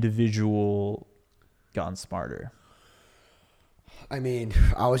the individual gotten smarter? I mean,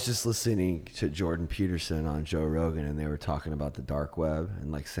 I was just listening to Jordan Peterson on Joe Rogan, and they were talking about the dark web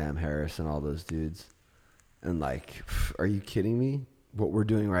and Sam Harris and all those dudes. And are you kidding me? What we're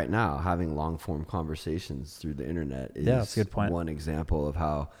doing right now, having long form conversations through the internet, is that's a good point. One example of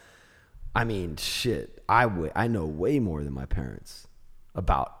how. I mean, shit. I know way more than my parents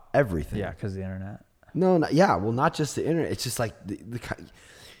about everything. Yeah, because the internet. No, not just the internet. It's just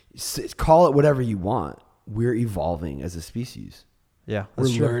call it whatever you want. We're evolving as a species. Yeah, we're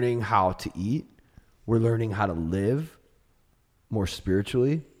learning how to eat. We're learning how to live more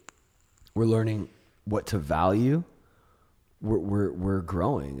spiritually. We're learning what to value. We're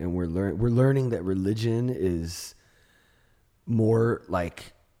growing, and we're learning that religion is more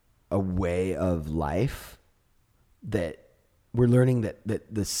like a way of life, that we're learning that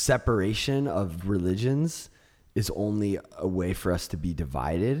the separation of religions is only a way for us to be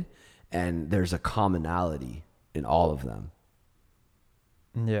divided, and there's a commonality in all of them.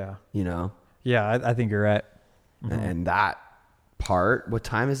 Yeah. You know? Yeah, I think you're right. Mm-hmm. And that part, what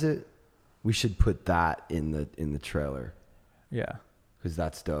time is it? We should put that in the trailer. Yeah. Because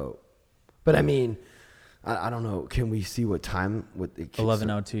that's dope. But I mean, I don't know. Can we see what time?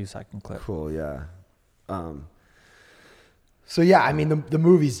 11:02 second clip. Cool, yeah. So yeah, I mean the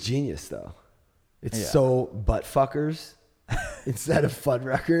movie's genius though. It's so butt fuckers instead of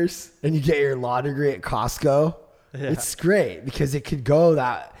Fuddruckers, and you get your law degree at Costco. Yeah. It's great because it could go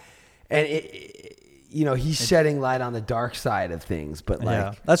that, and he's shedding light on the dark side of things. But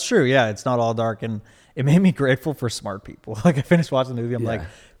like, that's true. Yeah, it's not all dark, and it made me grateful for smart people. Like I finished watching the movie, I'm like,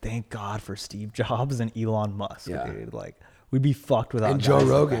 thank God for Steve Jobs and Elon Musk. Yeah. Dude. Like we'd be fucked without. And Joe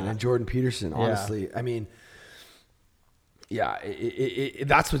Rogan and Jordan Peterson. Honestly, I mean. Yeah,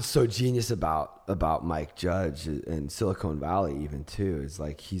 that's what's so genius about Mike Judge and Silicon Valley even too, is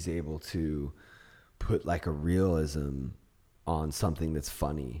like he's able to put like a realism on something that's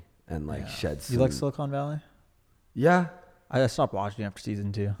funny and like shed some... You like Silicon Valley? Yeah. I stopped watching after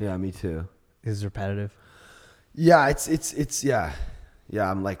season 2. Yeah, me too. It's repetitive. Yeah, it's yeah.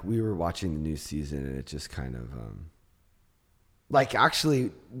 Yeah, I'm like, we were watching the new season and it just kind of like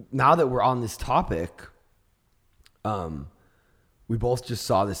actually now that we're on this topic, we both just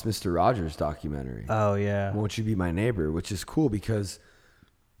saw this Mr. Rodgers documentary. Oh, yeah. Won't You Be My Neighbor, which is cool because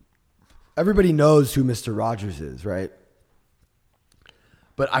everybody knows who Mr. Rodgers is, right?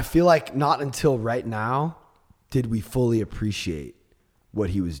 But I feel like not until right now did we fully appreciate what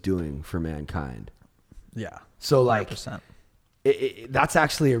he was doing for mankind. Yeah. So like 100%. That's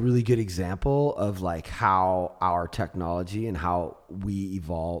actually a really good example of like how our technology and how we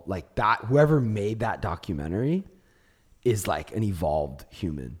evolve, like that, whoever made that documentary is like an evolved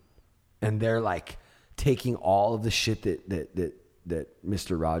human, and they're like taking all of the shit that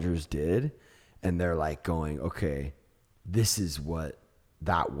Mr. Rodgers did, and they're like going, okay, this is what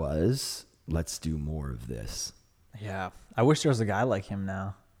that was. Let's do more of this. Yeah. I wish there was a guy like him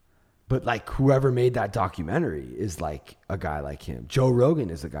now. But like whoever made that documentary is like a guy like him. Joe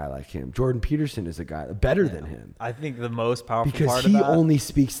Rogan is a guy like him. Jordan Peterson is a guy better than him. I think the most powerful because part of that, he only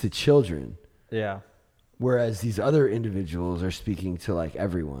speaks to children. Yeah. Whereas these other individuals are speaking to like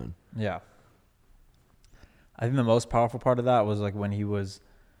everyone. Yeah. I think the most powerful part of that was like when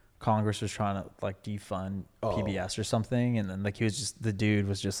Congress was trying to like defund PBS or something. And then like the dude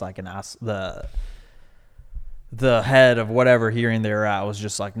was just like an ass. The head of whatever hearing they were at was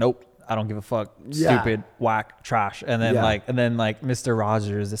just like, nope, I don't give a fuck. Stupid, whack, trash. And then like Mr.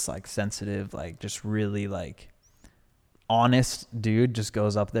 Rodgers, this like sensitive, like just really like honest dude just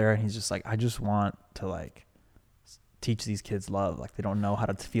goes up there and he's just like, I just want to like teach these kids love. Like they don't know how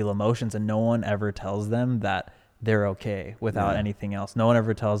to feel emotions, and no one ever tells them that they're okay without anything else. No one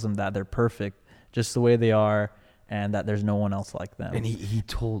ever tells them that they're perfect just the way they are and that there's no one else like them. And he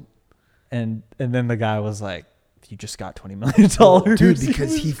told, and then the guy was like, you just got $20 million, dude,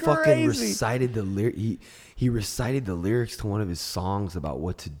 because he fucking recited the lyric. He recited the lyrics to one of his songs about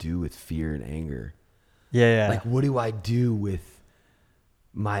what to do with fear and anger. Yeah. Like, what do I do with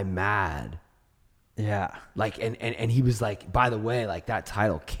my mad? Yeah. Like, and he was like, by the way, like that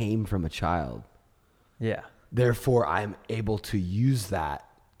title came from a child. Yeah. Therefore, I'm able to use that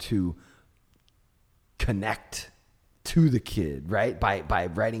to connect to the kid, right? By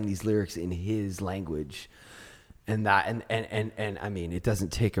writing these lyrics in his language. And that, and I mean, it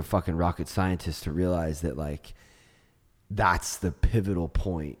doesn't take a fucking rocket scientist to realize that like, that's the pivotal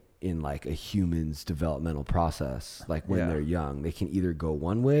point in like a human's developmental process. Like when they're young, they can either go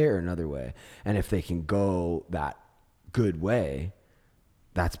one way or another way. And if they can go that good way,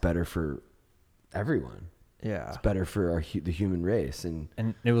 that's better for everyone. Yeah. It's better for the human race.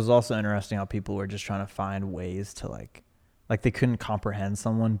 And it was also interesting how people were just trying to find ways to like they couldn't comprehend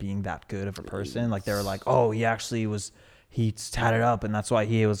someone being that good of a person. Like they were like, oh, he's tatted up and that's why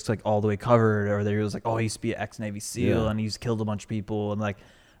he was like all the way covered. Or they was like, oh, he used to be an ex-Navy SEAL and he's killed a bunch of people. And like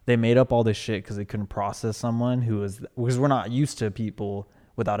they made up all this shit because they couldn't process someone because we're not used to people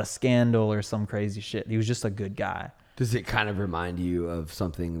without a scandal or some crazy shit. He was just a good guy. Does it kind of remind you of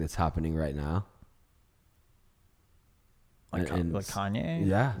something that's happening right now? Like Kanye?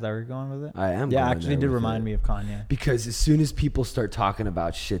 Yeah. Is that where you're going with it? I am. Yeah, actually did remind me of Kanye. Because as soon as people start talking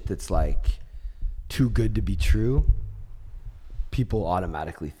about shit that's like too good to be true, people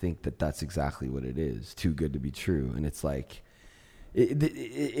automatically think that that's exactly what it is. Too good to be true. And it's like,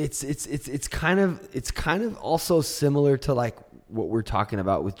 It's kind of also similar to like what we're talking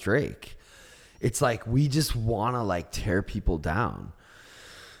about with Drake. It's like we just want to like tear people down.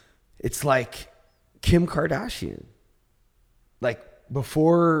 It's like Kim Kardashian. Like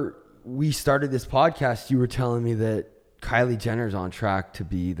before we started this podcast, you were telling me that Kylie Jenner's on track to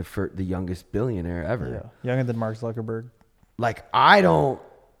be the youngest billionaire ever. Yeah, younger than Mark Zuckerberg. Like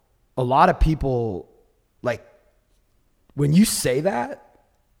a lot of people, like when you say that,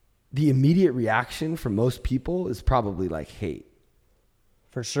 the immediate reaction from most people is probably like hate.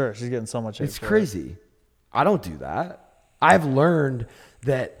 For sure. She's getting so much hate. It's crazy. I don't do that. I've learned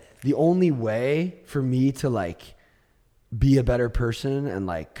that the only way for me to like be a better person and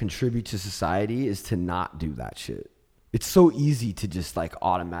like contribute to society is to not do that shit. It's so easy to just like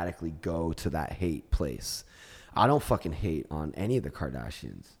automatically go to that hate place. I don't fucking hate on any of the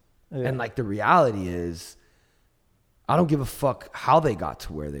Kardashians. Yeah. And like the reality is, I don't give a fuck how they got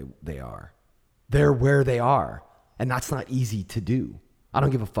to where they are. They're where they are. And that's not easy to do. I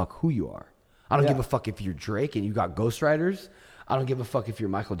don't give a fuck who you are. I don't give a fuck if you're Drake and you got ghostwriters. I don't give a fuck if you're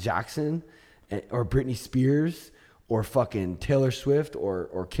Michael Jackson or Britney Spears or fucking Taylor Swift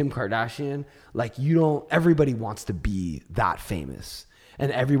or Kim Kardashian. Like everybody wants to be that famous.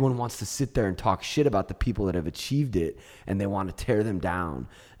 And everyone wants to sit there and talk shit about the people that have achieved it. And they want to tear them down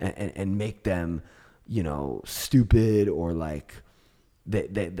and make them, stupid or like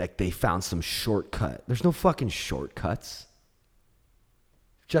they found some shortcut. There's no fucking shortcuts.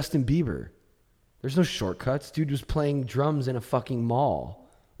 Justin Bieber. There's no shortcuts. Dude was playing drums in a fucking mall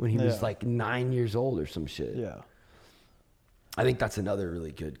when he was like 9 years old or some shit. Yeah. I think that's another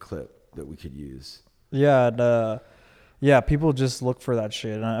really good clip that we could use. Yeah. And, people just look for that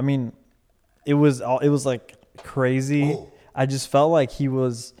shit. And I mean, it was like crazy. Oh. I just felt like he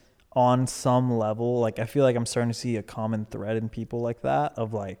was on some level. Like, I feel like I'm starting to see a common thread in people like that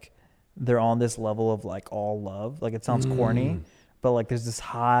of like, they're on this level of like all love. Like, it sounds corny, but like there's this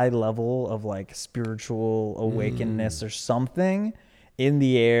high level of like spiritual awakenedness or something in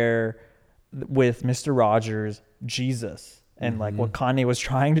the air with Mr. Rodgers, Jesus. And like what Kanye was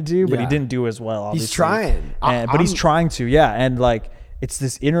trying to do, but he didn't do as well. Obviously. He's trying, but he's trying to, And like, it's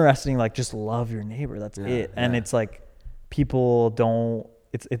this interesting, like, just love your neighbor. That's it. And it's like, people don't.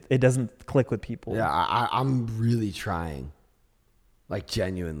 It doesn't click with people. Yeah, I'm really trying, like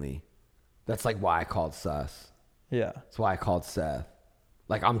genuinely. That's like why I called Sus. Yeah, that's why I called Seth.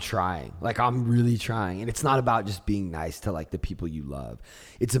 Like I'm trying, like I'm really trying, and it's not about just being nice to like the people you love.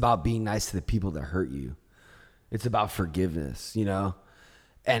 It's about being nice to the people that hurt you. It's about forgiveness,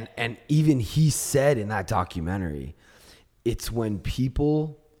 and even he said in that documentary, it's when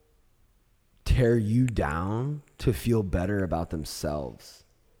people tear you down to feel better about themselves.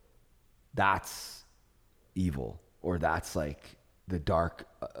 That's evil, or that's like the dark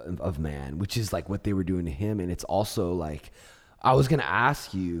of man, which is like what they were doing to him. And it's also like, I was going to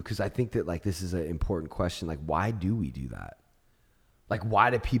ask you, because I think that like this is an important question. Like, why do we do that? Like, why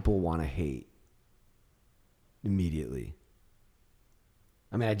do people want to hate immediately?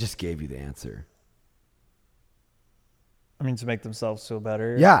 I mean, I just gave you the answer. I mean, to make themselves feel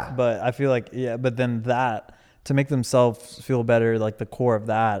better. Yeah. But I feel like, but then that, to make themselves feel better, like the core of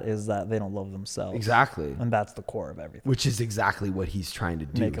that is that they don't love themselves. Exactly. And that's the core of everything. Which is exactly what he's trying to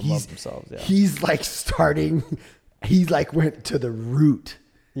do. Make them love themselves, yeah. He's like he like went to the root.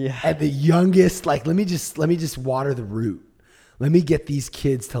 Yeah. At the youngest, like, let me just water the root. Let me get these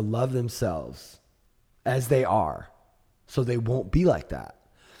kids to love themselves as they are, so they won't be like that.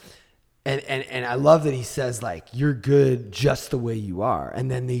 And I love that he says like, you're good just the way you are. And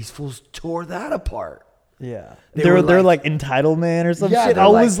then these fools tore that apart. Yeah. They're like entitlement or some shit. I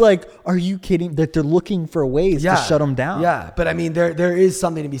was like, are you kidding? That they're looking for ways to shut them down. Yeah. But I mean, there is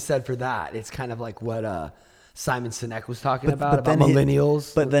something to be said for that. It's kind of like what Simon Sinek was talking about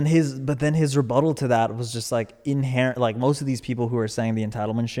millennials. But then his rebuttal to that was just like inherent. Like most of these people who are saying the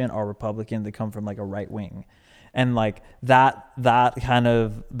entitlement shit are Republican. They come from like a right wing. And like that kind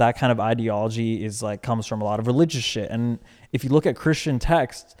of ideology is like comes from a lot of religious shit. And if you look at Christian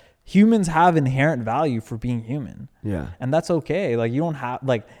texts, humans have inherent value for being human. Yeah. And that's okay. Like you don't have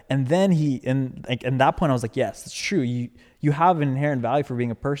like, and then at that point I was like, yes, it's true. You have an inherent value for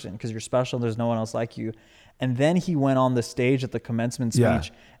being a person because you're special and there's no one else like you. And then he went on the stage at the commencement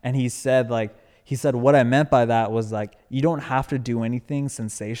speech and he said what I meant by that was like, you don't have to do anything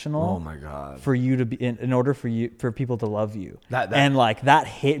sensational. Oh my God. For you to be in order for people to love you. And like that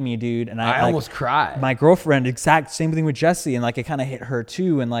hit me, dude. And I almost cried. My girlfriend, exact same thing with Jessie. And like, it kind of hit her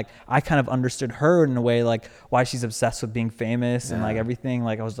too. And like, I kind of understood her in a way, like why she's obsessed with being famous and like everything.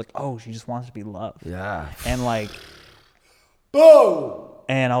 Like I was like, oh, she just wants to be loved. Yeah. And like, Boom.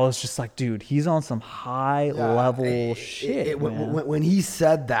 And I was just like, dude, he's on some high level shit. When he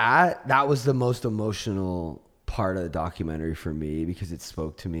said that, that was the most emotional part of the documentary for me because it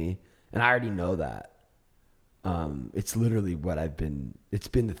spoke to me. And I already know that. It's literally it's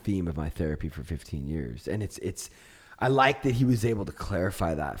been the theme of my therapy for 15 years. And I like that he was able to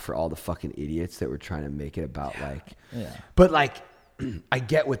clarify that for all the fucking idiots that were trying to make it about but like, I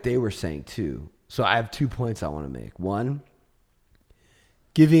get what they were saying too. So I have 2 points I want to make. One,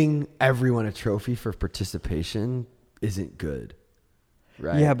 giving everyone a trophy for participation isn't good,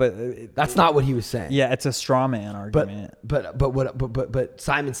 right? Yeah, but that's not what he was saying. Yeah, it's a straw man argument. But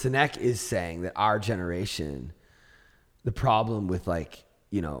Simon Sinek is saying that our generation, the problem with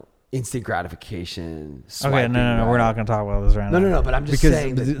instant gratification. Okay, no, we're not going to talk about this right now. No. But I'm just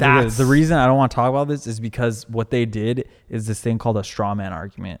saying that's the reason I don't want to talk about this is because what they did is this thing called a straw man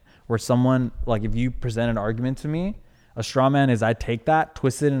argument, where someone if you present an argument to me. A straw man is I take that,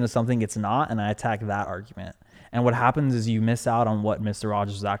 twist it into something it's not, and I attack that argument. And what happens is you miss out on what Mr.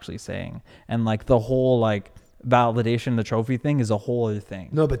 Rodgers was actually saying. And the whole validation, the trophy thing is a whole other thing.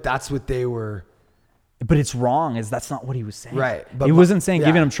 No, but that's what they were. But it's wrong. That's not what he was saying. Right. But he wasn't saying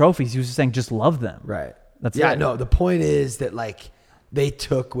giving them trophies. He was just saying just love them. Right. That's it. No, the point is that they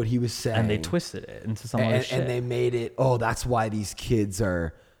took what he was saying. And they twisted it into some other shit. And they made it, that's why these kids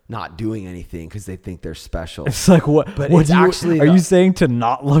are not doing anything because they think they're special. It's like what? But what it's actually are you saying to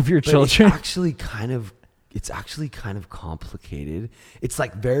not love your children? It's actually kind of complicated. It's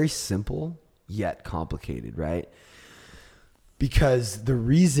very simple yet complicated, right? Because the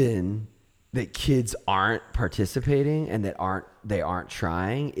reason that kids aren't participating and that they aren't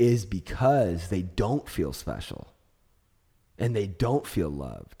trying is because they don't feel special, and they don't feel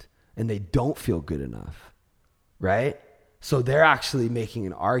loved, and they don't feel good enough, right? So they're actually making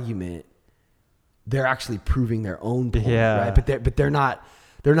an argument. They're actually proving their own point, right? But they're not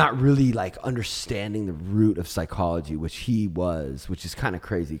really understanding the root of psychology, which is kind of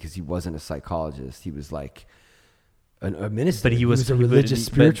crazy because he wasn't a psychologist. He was a minister. But he was a religious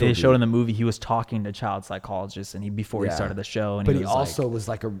spiritual. But they showed in the movie he was talking to child psychologists, and before he started the show. And but he also was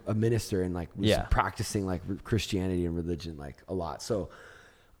a minister and was practicing Christianity and religion a lot. So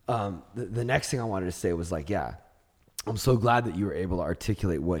the next thing I wanted to say was I'm so glad that you were able to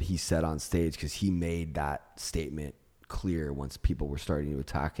articulate what he said on stage because he made that statement clear once people were starting to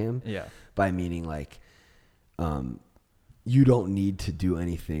attack him. Yeah. By meaning you don't need to do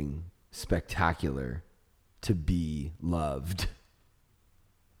anything spectacular to be loved.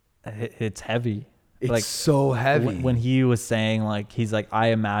 It's heavy. It's so heavy. When he was saying he's I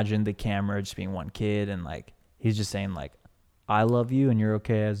imagined the camera just being one kid, and he's just saying I love you and you're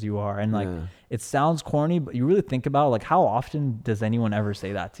okay as you are. And it sounds corny, but you really think about how often does anyone ever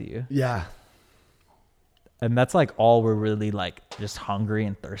say that to you? Yeah. And that's all we're really just hungry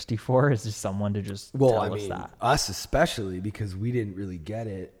and thirsty for is just someone to just tell us that. Us especially, because we didn't really get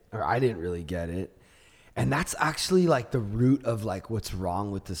it, or I didn't really get it. And that's actually the root of what's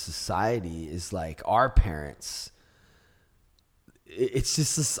wrong with the society is our parents. It's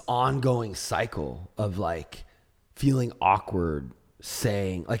just this ongoing cycle of feeling awkward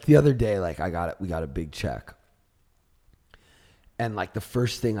saying the other day, we got a big check. And the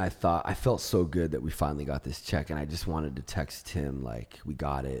first thing I thought, I felt so good that we finally got this check, and I just wanted to text him we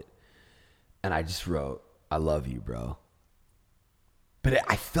got it. And I just wrote, I love you, bro. But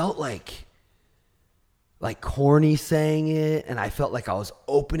I felt corny saying it, and I felt I was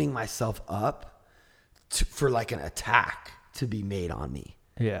opening myself up for an attack to be made on me.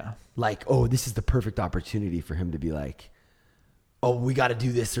 Yeah. This is the perfect opportunity for him to be we got to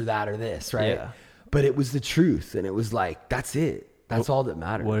do this or that or this, right? Yeah. But it was the truth, and it was that's it. That's all that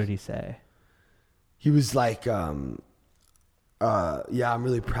matters. What did he say? He was I'm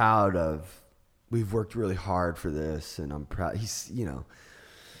really proud of, we've worked really hard for this, and I'm proud. He's,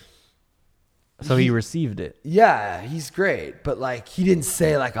 So he received it. Yeah, he's great. But he didn't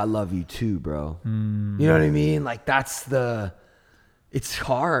say I love you too, bro. You know what I mean? It's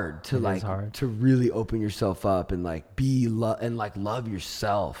hard to to really open yourself up and love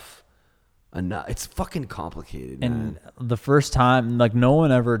yourself enough. It's fucking complicated, man. And the first time, no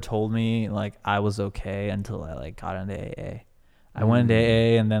one ever told me I was okay until I got into AA. I went into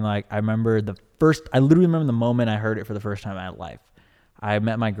AA, and then I remember I literally remember the moment I heard it for the first time in my life. I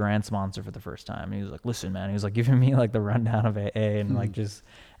met my grand sponsor for the first time, and he was listen, man, he was giving me the rundown of AA and just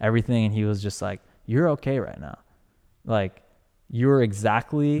everything, and he was just you're okay right now. You're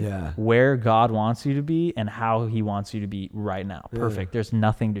exactly where God wants you to be and how he wants you to be right now. Perfect. There's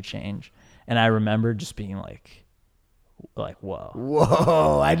nothing to change. And I remember just being Like, whoa.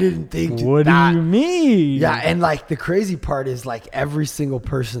 Whoa, I didn't think What that. do you mean? Yeah, and like the crazy part is like every single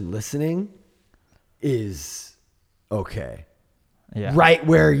person listening is okay. Yeah. Right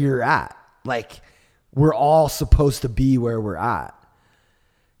where you're at. Like we're all supposed to be where we're at.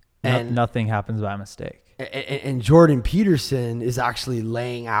 And Nothing happens by mistake. and Jordan Peterson is actually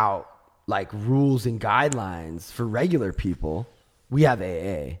laying out like rules and guidelines for regular people. We have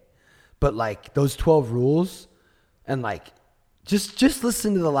AA. But like those 12 rules and like just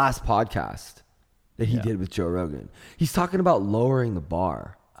listen to the last podcast that he did with Joe Rogan. He's talking about lowering the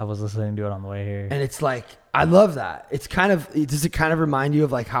bar. I was listening to it on the way here. And it's like, I love that. It's kind of, does it kind of remind you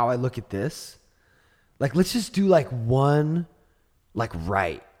of like how I look at this? Like, let's just do like one, like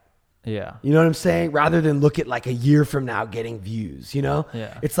right. Yeah. You know what I'm saying? Rather than look at like a year from now getting views, you know?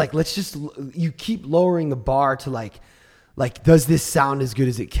 Yeah. It's like, let's just, you keep lowering the bar to like, does this sound as good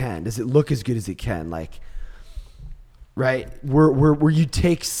as it can? Does it look as good as it can? Like, right? Where you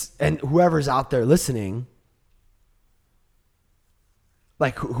take, and whoever's out there listening,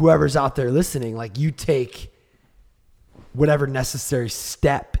 like whoever's out there listening, like you take whatever necessary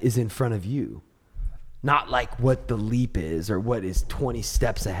step is in front of you. Not like what the leap is or what is 20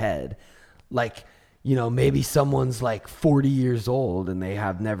 steps ahead. Like, you know, maybe someone's like 40 years old and they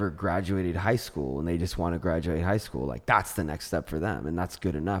have never graduated high school and they just want to graduate high school. Like that's the next step for them. And that's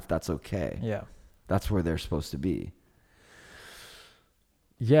good enough. That's okay. Yeah. That's where they're supposed to be.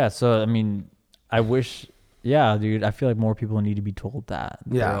 Yeah. So, I mean, I wish, yeah, dude, I feel like more people need to be told that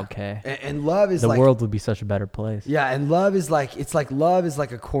they're okay. And love is the like, world would be such a better place. yeah. And love is like, it's like love is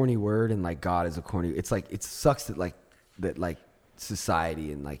like a corny word and like God is a corny. It's like, it sucks that like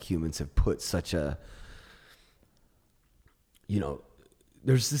society and like humans have put such a, you know,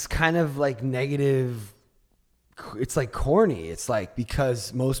 there's this kind of like negative, it's like corny. It's like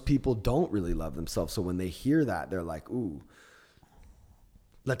because most people don't really love themselves. So when they hear that, they're like, ooh,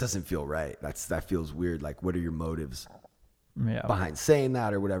 that doesn't feel right. That feels weird. Like, what are your motives behind saying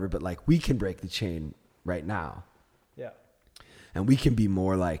that or whatever? But like, we can break the chain right now. Yeah. And we can be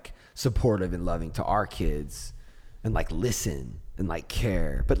more like supportive and loving to our kids and like listen and like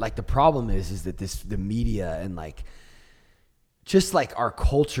care. But like the problem is that the media and like, just like our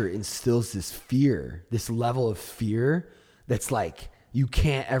culture instills this fear, this level of fear that's like, you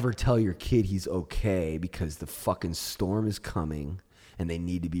can't ever tell your kid he's okay because the fucking storm is coming and they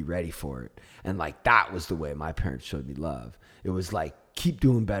need to be ready for it. And like, that was the way my parents showed me love. It was like, keep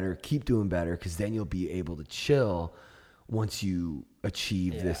doing better, because then you'll be able to chill once you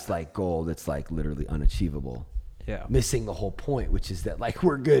achieve this like goal that's like literally unachievable. Yeah. Missing the whole point, which is that like,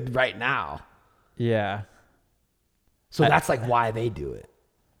 we're good right now. Yeah. So that's like why they do it.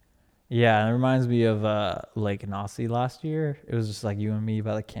 Yeah, it reminds me of Lake Nasi last year. It was just like you and me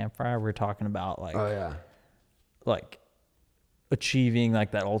by the campfire. We were talking about like, like achieving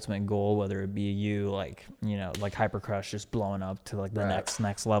like that ultimate goal, whether it be you, like, you know, like Hyper Crush just blowing up to like the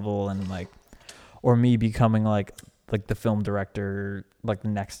next level, and like, or me becoming like the film director, like the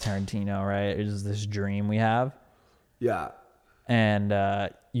next Tarantino, right? It is this dream we have. Yeah. And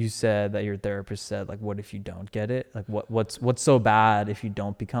you said that your therapist said, like, what if you don't get it? Like, what's so bad if you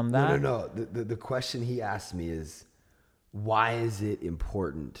don't become that? No. The question he asked me is, why is it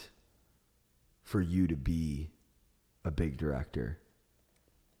important for you to be a big director?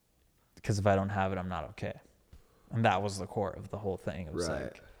 Because if I don't have it, I'm not okay. And that was the core of the whole thing. It was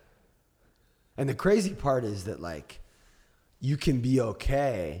like, and the crazy part is that like, you can be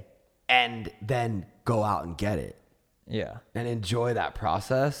okay and then go out and get it. Yeah. And enjoy that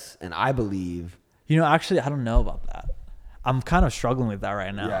process. And I believe, you know, actually, I don't know about that. I'm kind of struggling with that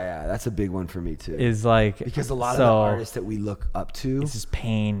right now. Yeah. That's a big one for me too. Is like, because a lot of the artists that we look up to, it's just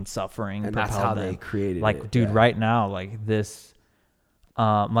pain, suffering, and that's how they created like, it. Dude, right now, like this,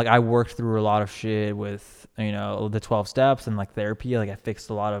 like I worked through a lot of shit with, you know, the 12 steps and like therapy. Like I fixed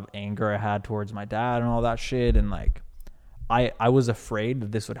a lot of anger I had towards my dad and all that shit. And like, I was afraid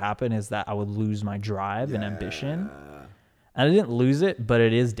that this would happen, is that I would lose my drive and ambition. And I didn't lose it, but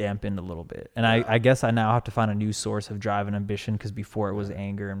it is dampened a little bit. And I guess I now have to find a new source of drive and ambition, because before it was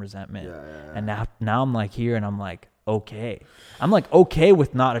anger and resentment. And now I'm like here and I'm like, okay. I'm like okay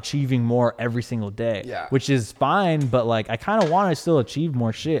with not achieving more every single day, which is fine. But like, I kind of want to still achieve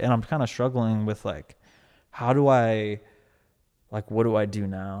more shit. And I'm kind of struggling with like, how do I, like, what do I do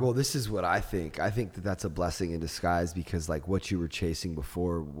now? Well, this is what I think. I think that that's a blessing in disguise, because like what you were chasing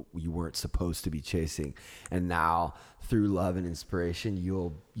before, you weren't supposed to be chasing. And now through love and inspiration,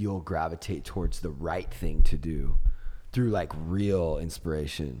 you'll gravitate towards the right thing to do through like real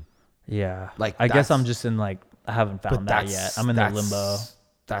inspiration. Yeah. Like, I guess I'm just in like, I haven't found that yet. I'm in that limbo.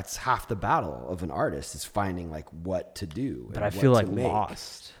 that's half the battle of an artist is finding like what to do. But I feel like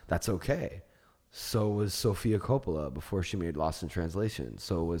Lost. That's okay. So was Sofia Coppola before she made Lost in Translation.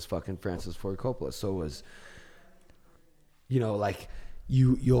 So was fucking Francis Ford Coppola. So was, like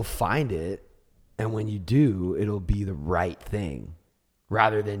you'll find it. And when you do, it'll be the right thing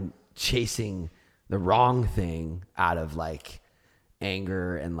rather than chasing the wrong thing out of like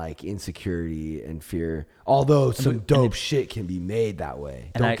anger and like insecurity and fear. Although some dope shit can be made that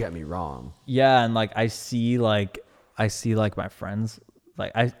way. Don't get me wrong. Yeah. And like, I see like my friends,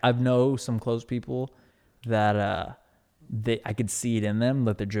 like I know some close people that, I could see it in them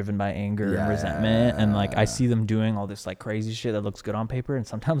that they're driven by anger and resentment. And like, I see them doing all this like crazy shit that looks good on paper. And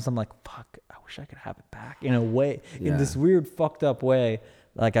sometimes I'm like, fuck, I wish I could have it back in a way, in this weird fucked up way.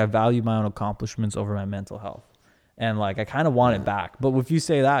 Like I value my own accomplishments over my mental health. And like, I kind of want it back. But if you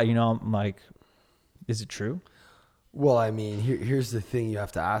say that, I'm like, is it true? Well, I mean, here's the thing you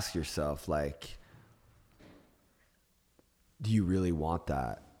have to ask yourself. Like, do you really want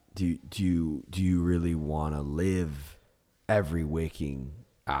that? Do you really want to live every waking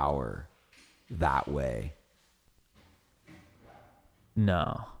hour that way?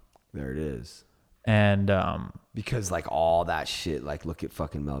 No. There it is. And because like all that shit, like look at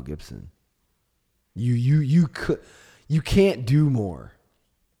fucking Mel Gibson. You can't do more.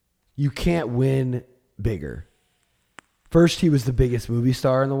 You can't win bigger. First he was the biggest movie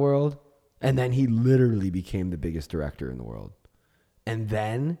star in the world, and then he literally became the biggest director in the world. And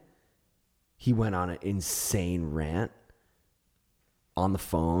then he went on an insane rant on the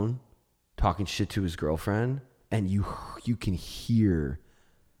phone talking shit to his girlfriend, and you can hear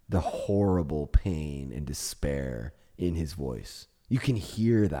the horrible pain and despair in his voice. You can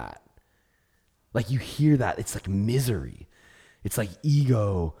hear that. Like you hear that. It's like misery. It's like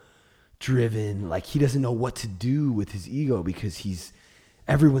ego driven. Like he doesn't know what to do with his ego because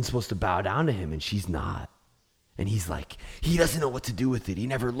everyone's supposed to bow down to him and she's not. And he's like, he doesn't know what to do with it. He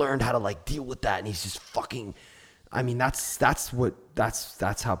never learned how to like deal with that. And he's just fucking, I mean, that's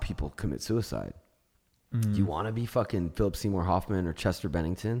how people commit suicide. Do you want to be fucking Philip Seymour Hoffman or Chester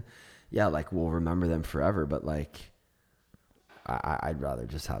Bennington? Yeah, like we'll remember them forever, but like I'd rather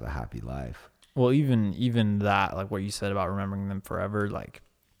just have a happy life. Well, even that, like what you said about remembering them forever, like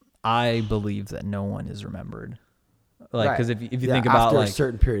I believe that no one is remembered. Like, because if you think about after like a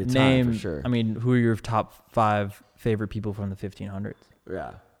certain period of time, for sure. I mean, who are your top 5 favorite people from the 1500s?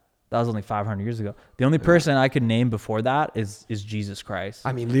 Yeah. That was only 500 years ago. The only person I could name before that is Jesus Christ.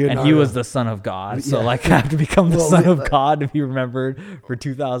 I mean, Leonardo. And he was the son of God. So like I have to become the son of God to be remembered for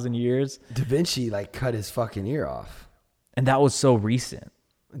 2,000 years. Da Vinci like cut his fucking ear off. And that was so recent.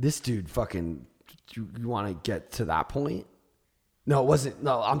 This dude fucking, you want to get to that point? No, it wasn't.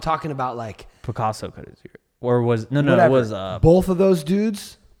 No, I'm talking about like. Picasso cut his ear. Or was, no, whatever. It was. Both of those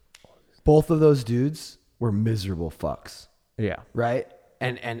dudes were miserable fucks. Yeah. Right?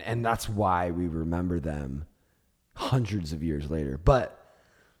 And that's why we remember them hundreds of years later. But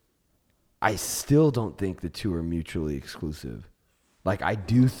I still don't think the two are mutually exclusive. Like I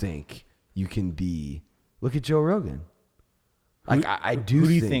do think you can be. Look at Joe Rogan. Like I do. Who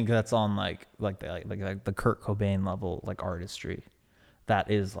do you think that's on like the Kurt Cobain level like artistry, that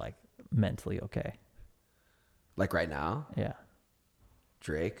is like mentally okay? Like right now? Yeah.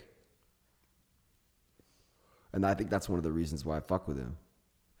 Drake. And I think that's one of the reasons why I fuck with him.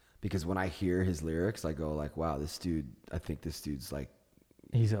 Because when I hear his lyrics, I go like, wow, I think this dude's like,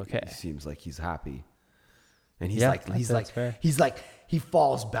 he's okay. He seems like he's happy. And he's like, he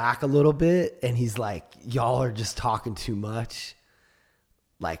falls back a little bit and he's like, y'all are just talking too much.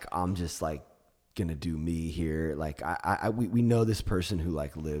 Like, I'm just like gonna do me here. Like we know this person who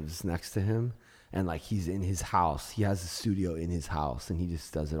like lives next to him. And like he's in his house. He has a studio in his house and he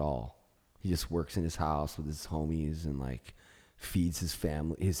just does it all. He just works in his house with his homies and like feeds his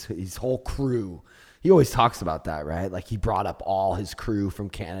family, his whole crew. He always talks about that, right? Like he brought up all his crew from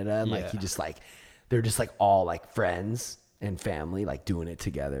Canada and like he just like, they're just like all like friends and family, like doing it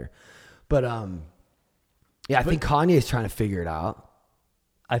together. But I think Kanye's trying to figure it out.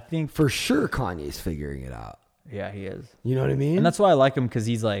 I think for sure Kanye's figuring it out. Yeah, he is. You know what I mean? And that's why I like him, because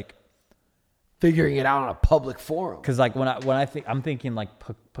he's like figuring it out on a public forum. Because like when I think, I'm thinking like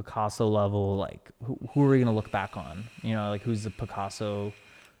Picasso level, like who are we gonna look back on? You know, like who's the Picasso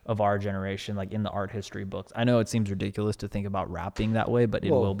of our generation, like in the art history books? I know it seems ridiculous to think about rapping that way, but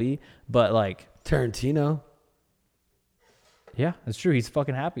it will be. But like Tarantino. Yeah, it's true. He's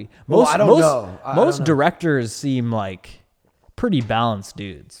fucking happy. I don't know. Most directors seem like pretty balanced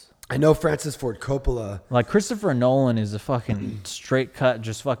dudes. I know Francis Ford Coppola. Like Christopher Nolan is a fucking straight cut,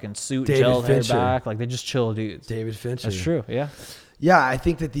 just fucking suit, David gelled hair Fincher. back. Like they're just chill dudes. David Fincher. That's true. Yeah. Yeah, I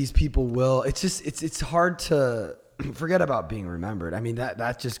think that these people will. It's just it's hard to forget about being remembered. I mean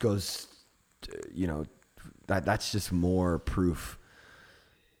that just goes, that's just more proof,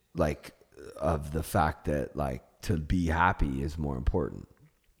 like, of the fact that, like, to be happy is more important.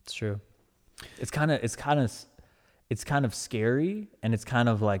 It's true. It's kind of scary, and it's kind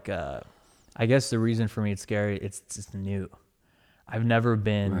of like I guess the reason for me it's scary. It's just new. I've never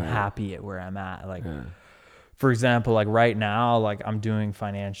been happy at where I'm at. Like. Yeah. For example, like right now, like I'm doing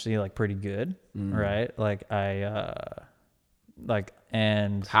financially like pretty good, right? Like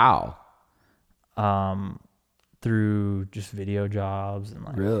and how? Through just video jobs and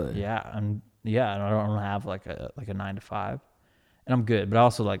like really, and I don't have like a 9 to 5, and I'm good. But I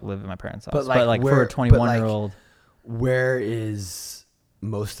also like live in my parents' house. But like for a 21-year-old, where is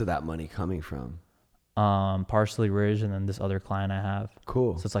most of that money coming from? Partially Ridge, and then this other client I have.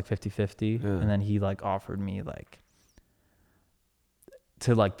 Cool. So it's like 50-50. And then he like offered me like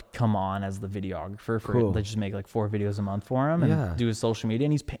to like come on as the videographer for like just make like 4 videos a month for him and do his social media,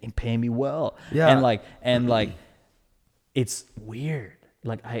 and he's paying me well. Yeah. And like it's weird.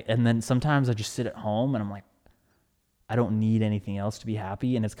 Like and then sometimes I just sit at home and I'm like, I don't need anything else to be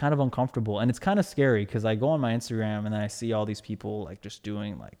happy, and it's kind of uncomfortable, and it's kind of scary because I go on my Instagram and then I see all these people like just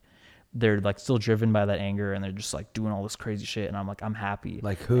doing like, they're like still driven by that anger, and they're just like doing all this crazy shit, and I'm like, I'm happy.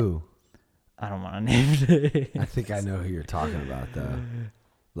 Like who? I don't want to name it. I think I know who you're talking about though.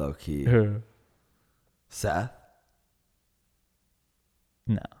 Low key. Who? Seth?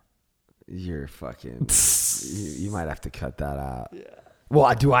 No. You're fucking. you might have to cut that out. Yeah.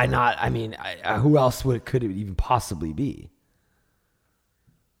 Well, do I not? I mean, who else could it even possibly be?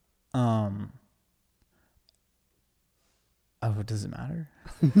 Oh, does it matter?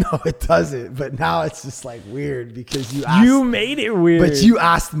 No, it doesn't. But now it's just like weird because you asked, you made it weird. But you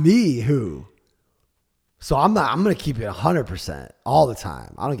asked me who. So I'm going to keep it 100% all the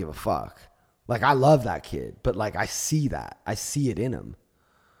time. I don't give a fuck. Like, I love that kid, but like I see that. I see it in him.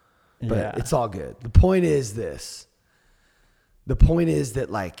 But it's all good. The point is this. The point is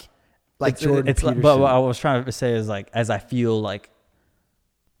that like Jordan Peterson. But what I was trying to say is like, as I feel like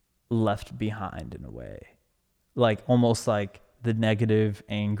left behind in a way. Like almost like the negative,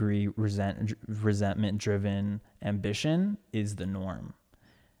 angry, resentment-driven ambition is the norm.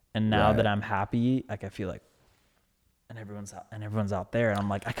 And now that I'm happy, like I feel like, and everyone's out there, and I'm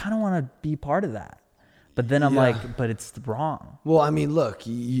like, I kind of want to be part of that. But then I'm like, but it's wrong. Well, I mean, look,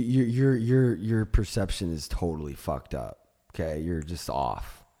 your perception is totally fucked up. Okay, you're just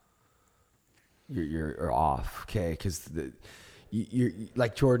off. You're off. Okay, because you're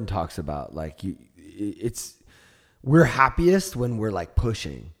like Jordan talks about, like we're happiest when we're like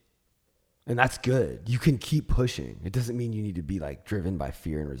pushing, and that's good. You can keep pushing. It doesn't mean you need to be like driven by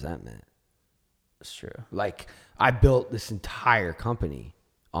fear and resentment. It's true. Like I built this entire company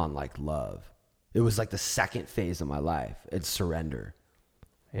on like love. It was like the second phase of my life. It's surrender,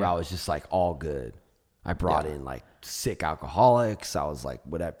 where I was just like all good. I brought in like sick alcoholics. I was like,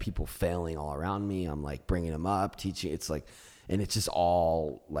 what, people failing all around me. I'm like bringing them up, teaching. It's like, and it just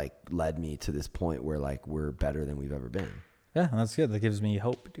all like led me to this point where like we're better than we've ever been. Yeah, that's good. That gives me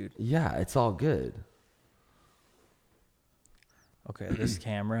hope, dude. Yeah, it's all good. Okay, this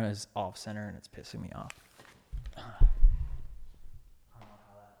camera is off center and it's pissing me off.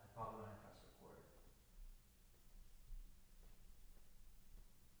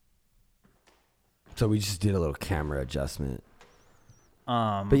 So we just did a little camera adjustment.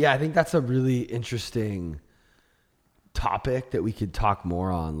 But yeah, I think that's a really interesting topic that we could talk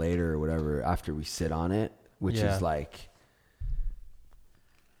more on later or whatever after we sit on it, which is like,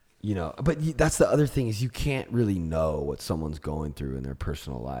 you know, but that's the other thing is you can't really know what someone's going through in their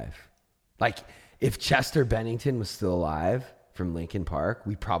personal life. Like if Chester Bennington was still alive from Linkin Park,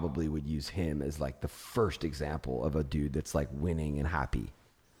 we probably would use him as like the first example of a dude that's like winning and happy.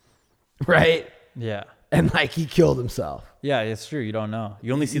 Right? Yeah. And like he killed himself. Yeah, it's true. You don't know.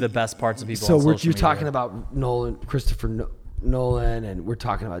 You only see the best parts of people. So on social you're media. talking about Christopher Nolan, and we're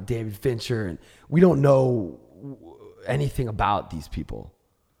talking about David Fincher, and we don't know anything about these people.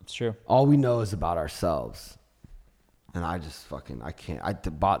 It's true. All we know is about ourselves. And I just I can't.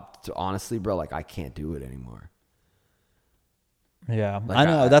 Honestly, bro, like I can't do it anymore. Yeah, like I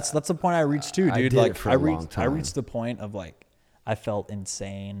know. That's the point I reached too, dude. I reached the point of like I felt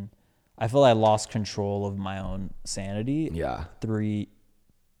insane. I feel I lost control of my own sanity. Yeah.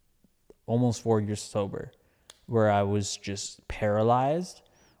 Almost 4 years sober, where I was just paralyzed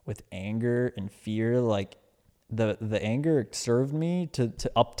with anger and fear. Like the anger served me to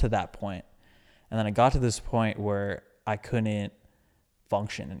up to that point. And then I got to this point where I couldn't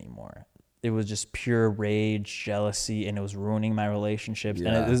function anymore. it was just pure rage, jealousy, and it was ruining my relationships.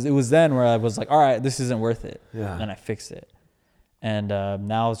 Yeah. And it was then where I was like, all right, this isn't worth it. Yeah. And I fixed it. And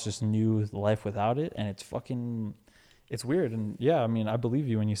now it's just new life without it. And it's weird. And yeah, I mean, I believe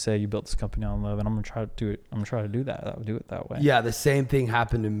you when you say you built this company on love, and I'm going to try to do it. I'm going to try to do that. I'll do it that way. Yeah. The same thing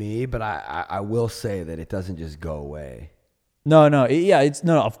happened to me, but I will say that it doesn't just go away. No,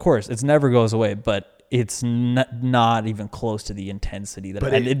 of course, it never goes away, but it's not even close to the intensity that.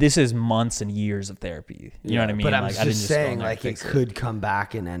 And this is months and years of therapy. You know what I mean? But I'm like, just saying, like, it could come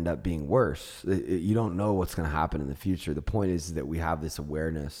back and end up being worse. You don't know what's going to happen in the future. The point is that we have this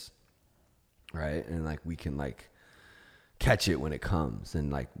awareness, right? And like we can like catch it when it comes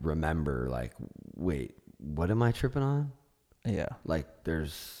and like remember, like, wait, what am I tripping on? Yeah. Like,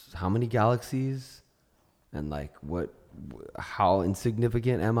 there's how many galaxies, and like how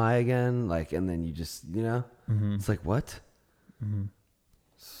insignificant am I again? Like, and then you just, it's like, what?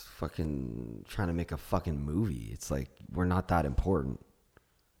 It's fucking trying to make a fucking movie. It's like, we're not that important.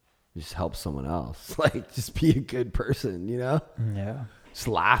 Just help someone else. Like, just be a good person, Yeah. Just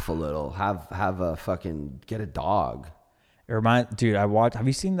laugh a little. Have a fucking, get a dog. Dude, have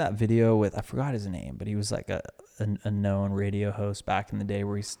you seen that video with, I forgot his name, but he was like a known radio host back in the day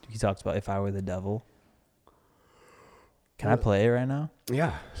where he talks about if I were the devil. Can I play it right now?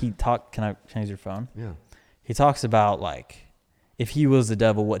 Yeah. Can I use your phone? Yeah. He talks about like if he was the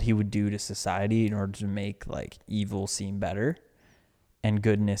devil, what he would do to society in order to make like evil seem better and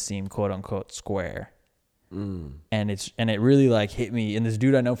goodness seem quote unquote square. And it really like hit me. And this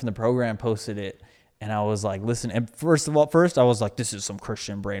dude I know from the program posted it, and I was like, listen. And first I was like, this is some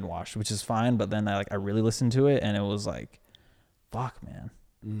Christian brainwash, which is fine. But then I really listened to it, and it was like, fuck, man.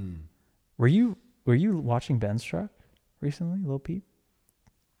 Were you watching Ben's Truck recently, Lil Peep?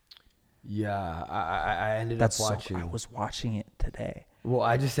 Yeah, I ended up watching. I was watching it today. Well,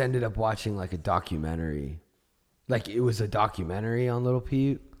 I just ended up watching like a documentary. Like, it was a documentary on Lil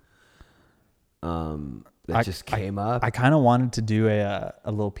Peep. That just came up. I kind of wanted to do a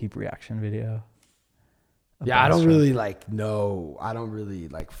Lil Peep reaction video. Yeah, I don't really I don't really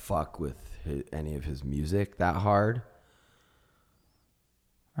like fuck with any of his music that hard.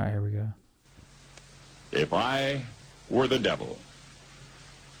 All right, here we go. If I were the devil,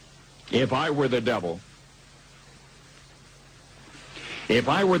 if I were the devil, if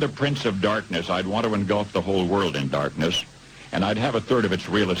I were the prince of darkness, I'd want to engulf the whole world in darkness, and I'd have 1/3 of its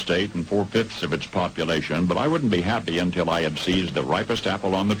real estate and 4/5 of its population, but I wouldn't be happy until I had seized the ripest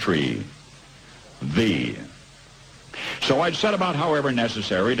apple on the tree, thee. So I'd set about, however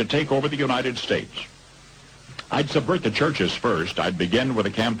necessary, to take over the United States. I'd subvert the churches first. I'd begin with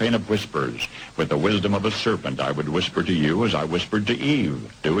a campaign of whispers. With the wisdom of a serpent, I would whisper to you as I whispered to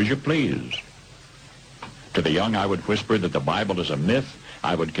Eve, do as you please. To the young, I would whisper that the Bible is a myth.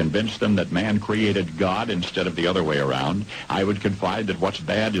 I would convince them that man created God instead of the other way around. I would confide that what's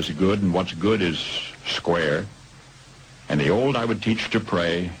bad is good and what's good is square. And the old I would teach to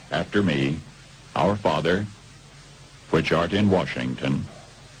pray after me, Our Father, which art in Washington.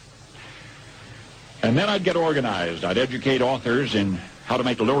 And then I'd get organized. I'd educate authors in how to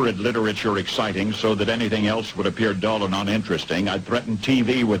make lurid literature exciting so that anything else would appear dull and uninteresting. I'd threaten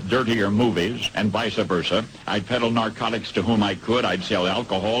TV with dirtier movies and vice versa. I'd peddle narcotics to whom I could. I'd sell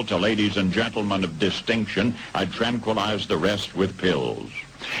alcohol to ladies and gentlemen of distinction. I'd tranquilize the rest with pills.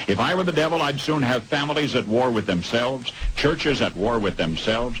 If I were the devil, I'd soon have families at war with themselves, churches at war with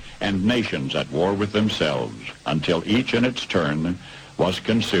themselves, and nations at war with themselves, until each in its turn was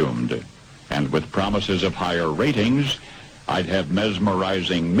consumed. And with promises of higher ratings, I'd have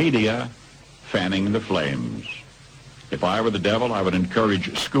mesmerizing media fanning the flames. If I were the devil, I would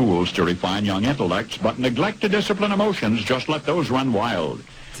encourage schools to refine young intellects, but neglect to discipline emotions. Just let those run wild.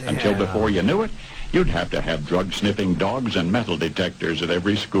 Damn. Until before you knew it, you'd have to have drug-sniffing dogs and metal detectors at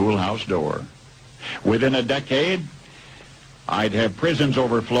every schoolhouse door. Within a decade, I'd have prisons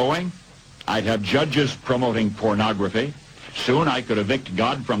overflowing. I'd have judges promoting pornography. Soon I could evict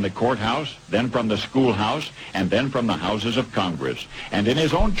God from the courthouse, then from the schoolhouse, and then from the houses of Congress. And in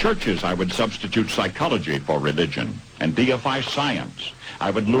his own churches, I would substitute psychology for religion and deify science.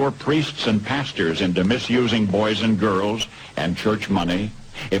 I would lure priests and pastors into misusing boys and girls and church money.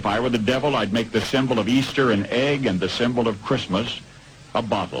 If I were the devil, I'd make the symbol of Easter an egg and the symbol of Christmas a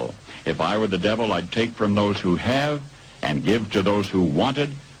bottle. If I were the devil, I'd take from those who have and give to those who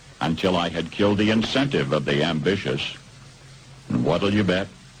wanted until I had killed the incentive of the ambitious. And what'll you bet?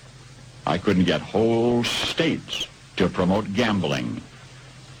 I couldn't get whole states to promote gambling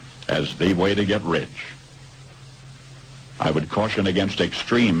as the way to get rich. I would caution against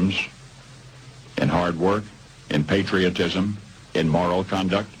extremes in hard work, in patriotism, in moral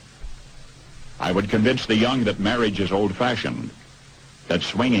conduct. I would convince the young that marriage is old-fashioned, that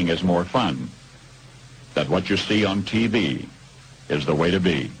swinging is more fun, that what you see on TV is the way to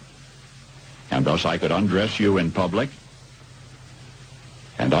be. And thus I could undress you in public,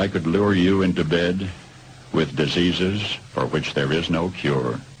 and I could lure you into bed with diseases for which there is no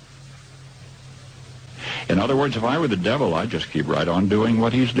cure. In other words, if I were the devil, I'd just keep right on doing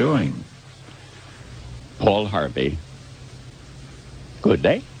what he's doing. Paul Harvey. Good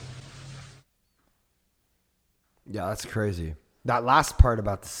day. Yeah, that's crazy. That last part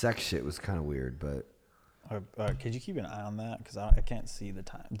about the sex shit was kind of weird, but Could you keep an eye on that? Because I can't see the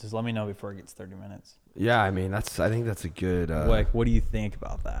time. Just let me know before it gets 30 minutes. yeah, I mean, I think that's a good. Like, what do you think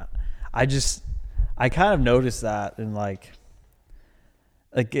about that? I kind of noticed that in like,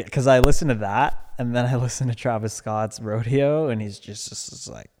 because I listened to that and then I listened to Travis Scott's Rodeo, and he's just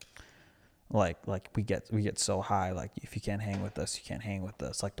like we get so high, like if you can't hang with us, you can't hang with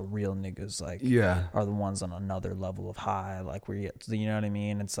us. Like the real niggas, like are the ones on another level of high, like where you know what I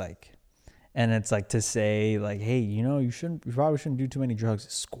mean? It's like, and it's like to say like, hey, you probably shouldn't do too many drugs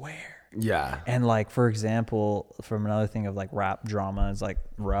is square. Yeah. And like, for example, from another thing of like rap drama is like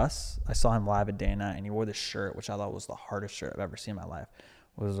Russ. I saw him live at Dana, and he wore this shirt, which I thought was the hardest shirt I've ever seen in my life.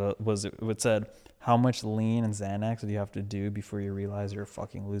 It said, how much lean and Xanax do you have to do before you realize you're a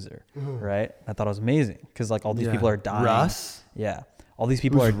fucking loser? Right? I thought it was amazing because like all these people are dying. Russ? Yeah. All these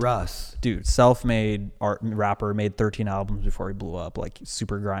people Who's are Russ? Dude, self-made art rapper, made 13 albums before he blew up, like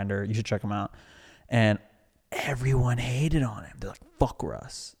super grinder. You should check him out. And everyone hated on him. They're like, fuck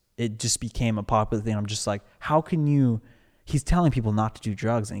Russ. It just became a popular thing. I'm just like, how can you? He's telling people not to do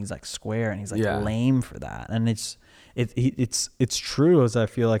drugs, and he's like square, and he's like lame for that. And it's true, as I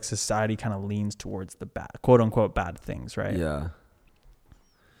feel like society kind of leans towards the bad, quote unquote, bad things, right? Yeah.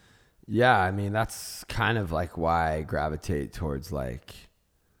 Yeah, I mean, that's kind of like why I gravitate towards like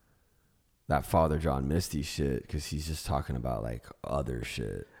that Father John Misty shit, because he's just talking about like other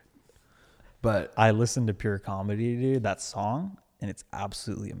shit. But I listened to Pure Comedy, dude, that song, and it's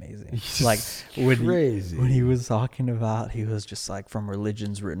absolutely amazing. Like crazy. When he was talking about, he was just like, from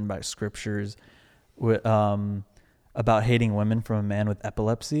religions written by scriptures, about hating women from a man with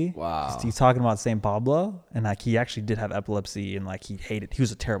epilepsy. Wow. He's talking about St. Pablo, and like he actually did have epilepsy, and like he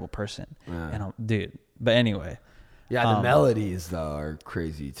was a terrible person. Yeah. And dude, but anyway. Yeah, the melodies though are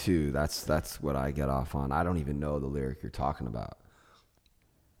crazy too. That's what I get off on. I don't even know the lyric you're talking about.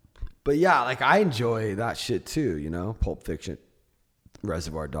 But yeah, like I enjoy that shit too, you know, Pulp Fiction,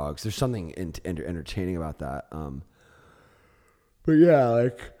 Reservoir Dogs. There's something entertaining about that. But yeah,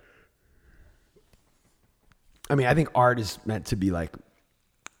 like, I mean, I think art is meant to be like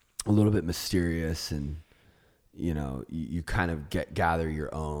a little bit mysterious, and you know, you kind of gather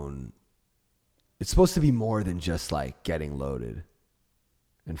your own. It's supposed to be more than just like getting loaded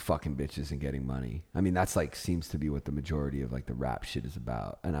and fucking bitches and getting money. I mean, that's like seems to be what the majority of like the rap shit is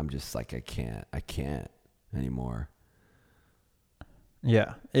about. And I'm just like, I can't anymore.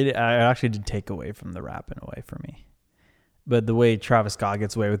 Yeah, I actually did take away from the rap in a way for me. But the way Travis Scott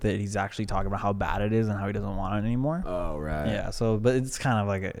gets away with it, he's actually talking about how bad it is and how he doesn't want it anymore. Oh, right. Yeah. So, but it's kind of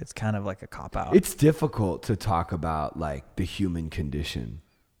like a cop out. It's difficult to talk about like the human condition.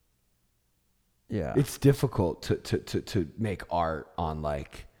 Yeah. It's difficult to make art on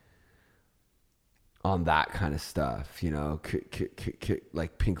like on that kind of stuff, you know,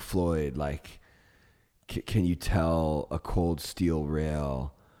 like Pink Floyd, like can you tell a cold steel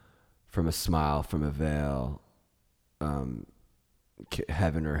rail from a smile from a veil?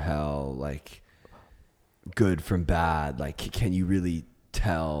 Heaven or hell, like good from bad, like can you really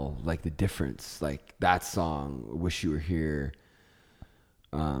tell like the difference? Like that song, Wish You Were Here,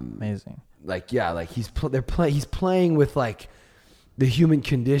 amazing. Like yeah, like he's playing with like the human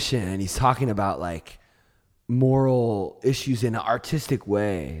condition, and he's talking about like moral issues in an artistic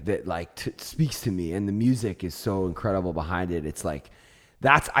way that like speaks to me, and the music is so incredible behind it. It's like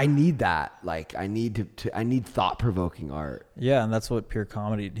I need that. Like I need I need thought-provoking art. Yeah, and that's what Pure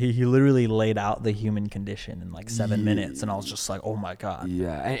Comedy. He literally laid out the human condition in like 7 minutes, and I was just like, oh my god.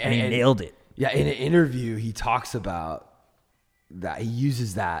 Yeah, and he nailed it. Yeah, in an interview, he talks about that. He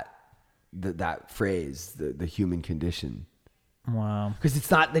uses that phrase, the human condition. Wow. Because it's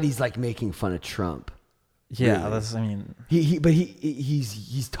not that he's like making fun of Trump. Yeah, really. that's. I mean,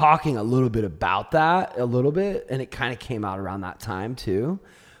 he's talking a little bit about that a little bit, and it kind of came out around that time too.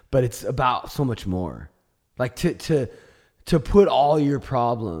 But it's about so much more. Like to put all your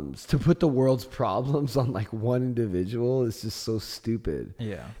problems, to put the world's problems on like one individual is just so stupid.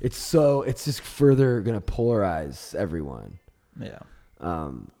 Yeah. It's just further gonna polarize everyone. Yeah.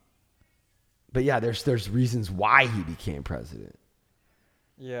 But yeah, there's reasons why he became president.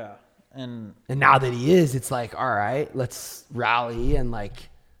 Yeah. And now that he is, it's like, all right, let's rally and like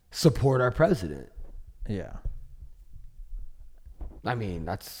support our president. Yeah. I mean,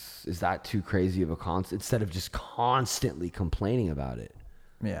 is that too crazy of a concept? Instead of just constantly complaining about it.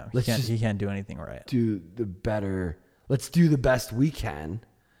 Yeah. Let's He can't do anything right. Let's do the best we can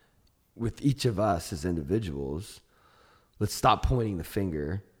with each of us as individuals. Let's stop pointing the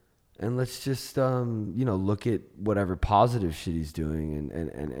finger. And let's just, look at whatever positive shit he's doing.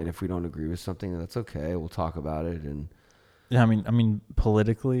 And if we don't agree with something, that's okay. We'll talk about it. And yeah, I mean,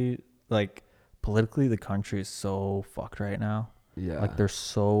 politically, the country is so fucked right now. yeah, Like they're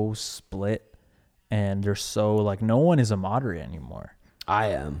so split, and they're so like no one is a moderate anymore. I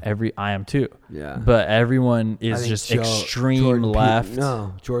am. I am too. Yeah. But everyone is just extreme Jordan left.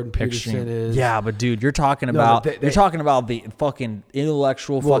 Jordan Peterson is. Yeah, but dude, you're talking about you're talking about the fucking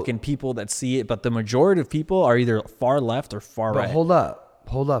intellectual Well, fucking people that see it, but the majority of people are either far left or far right. Hold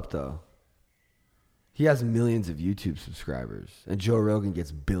up though. He has millions of YouTube subscribers, and Joe Rogan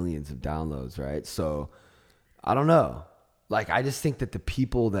gets billions of downloads, right? So I don't know. Like, I just think that the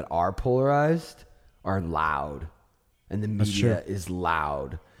people that are polarized are loud, and the media is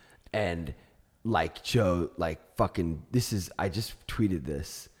loud. And like Joe, like fucking, I just tweeted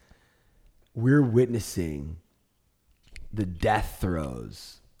this. We're witnessing the death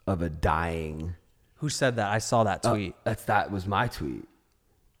throes of a dying. Who said that? I saw that tweet. That was my tweet.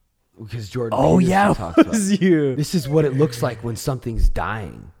 Because Jordan Peterson talks about it. You. This is what it looks like when something's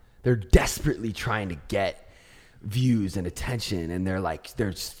dying. They're desperately trying to get views and attention, and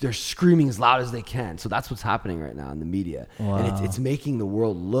they're screaming as loud as they can. So that's what's happening right now in the media. Wow. And it's making the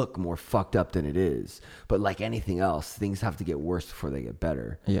world look more fucked up than it is. But like anything else, things have to get worse before they get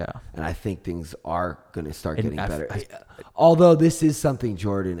better. Yeah. And I think things are going to start getting better. Although this is something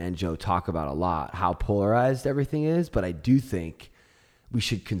Jordan and Joe talk about a lot, how polarized everything is, but I do think we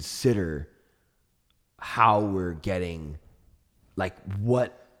should consider how we're getting,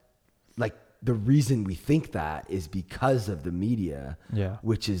 the reason we think that is because of the media,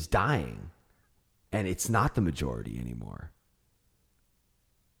 which is dying, and it's not the majority anymore.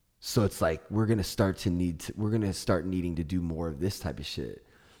 So it's like we're gonna start needing to do more of this type of shit,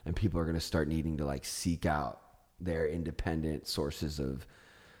 and people are gonna start needing to like seek out their independent sources of,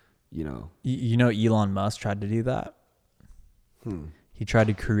 Elon Musk tried to do that. He tried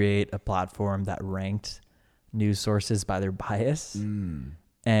to create a platform that ranked news sources by their bias.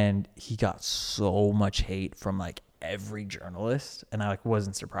 And he got so much hate from like every journalist, and I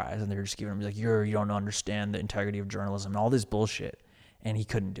wasn't surprised. And they were just giving him like, you don't understand the integrity of journalism and all this bullshit. And he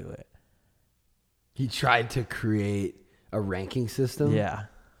couldn't do it. He tried to create a ranking system. Yeah.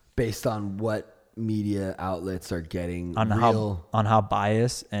 Based on what media outlets are getting on how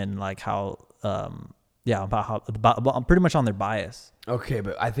biased and like how about pretty much on their bias. Okay,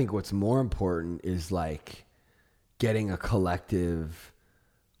 but I think what's more important is like getting a collective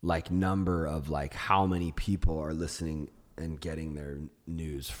like number of like how many people are listening and getting their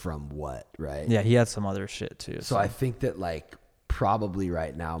news from what, right? Yeah, he had some other shit too. So I think that like probably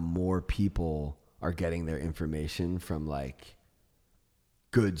right now more people are getting their information from like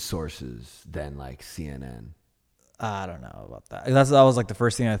good sources than like CNN. I don't know about that. That was like the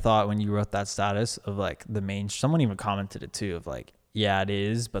first thing I thought when you wrote that status of like the main. Someone even commented it too of like, yeah, it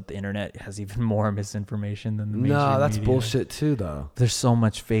is, but the internet has even more misinformation than the mainstream No, that's media. bullshit too, though. There's so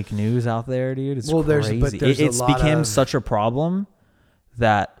much fake news out there, dude. It's crazy. It's become such a problem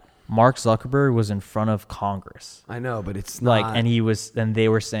that Mark Zuckerberg was in front of Congress. I know, but it's not. And they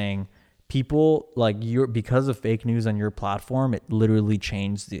were saying people like because of fake news on your platform, it literally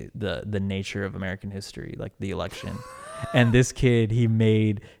changed the nature of American history, like the election. And this kid,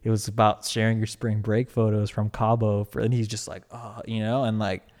 it was about sharing your spring break photos from Cabo, and he's just like, and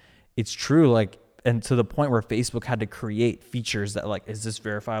like, it's true. Like, and to the point where Facebook had to create features that like, is this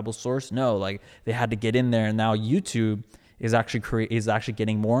verifiable source? No, like they had to get in there. And now YouTube is actually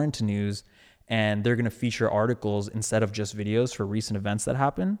getting more into news, and they're going to feature articles instead of just videos for recent events that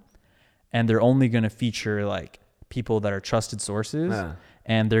happen. And they're only going to feature like people that are trusted sources. Yeah.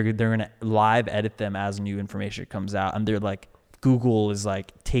 And they're going to live edit them as new information comes out. And they're like, Google is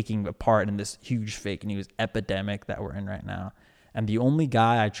like taking a part in this huge fake news epidemic that we're in right now. And the only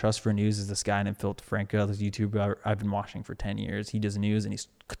guy I trust for news is this guy named Phil DeFranco, this YouTuber I've been watching for 10 years. He does news and he's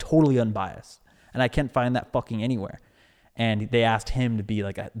totally unbiased. And I can't find that fucking anywhere. And they asked him to be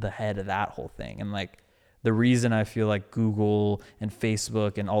like the head of that whole thing. And like the reason I feel like Google and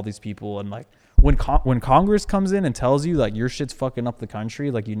Facebook and all these people and like, when Congress comes in and tells you like your shit's fucking up the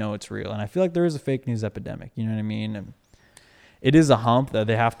country, like it's real. And I feel like there is a fake news epidemic. You know what I mean? And it is a hump that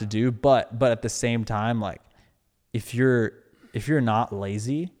they have to do, but at the same time, like if you're not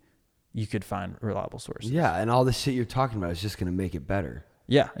lazy, you could find reliable sources. Yeah, and all the shit you're talking about is just going to make it better.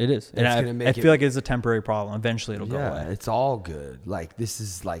 Yeah, it is. And I feel like it's a temporary problem. Eventually it'll go away. It's all good. Like, this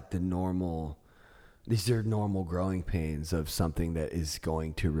is like these are normal growing pains of something that is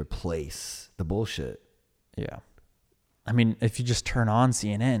going to replace the bullshit. Yeah. I mean, if you just turn on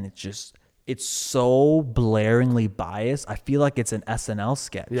CNN, it's so blaringly biased. I feel like it's an SNL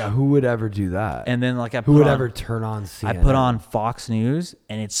sketch. Yeah, who would ever do that? And then like who would ever turn on CNN? I put on Fox News,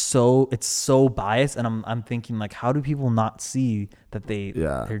 and it's so biased, and I'm thinking, like, how do people not see that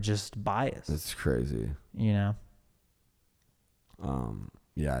they're just biased? It's crazy. You know?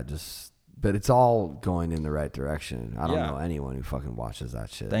 But it's all going in the right direction. I don't Yeah. know anyone who fucking watches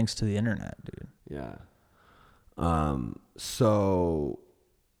that shit. Thanks to the internet, dude. Yeah. So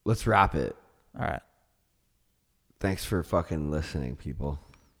let's wrap it. All right. Thanks for fucking listening, people.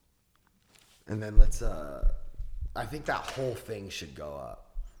 And then let's I think that whole thing should go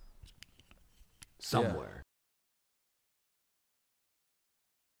up somewhere.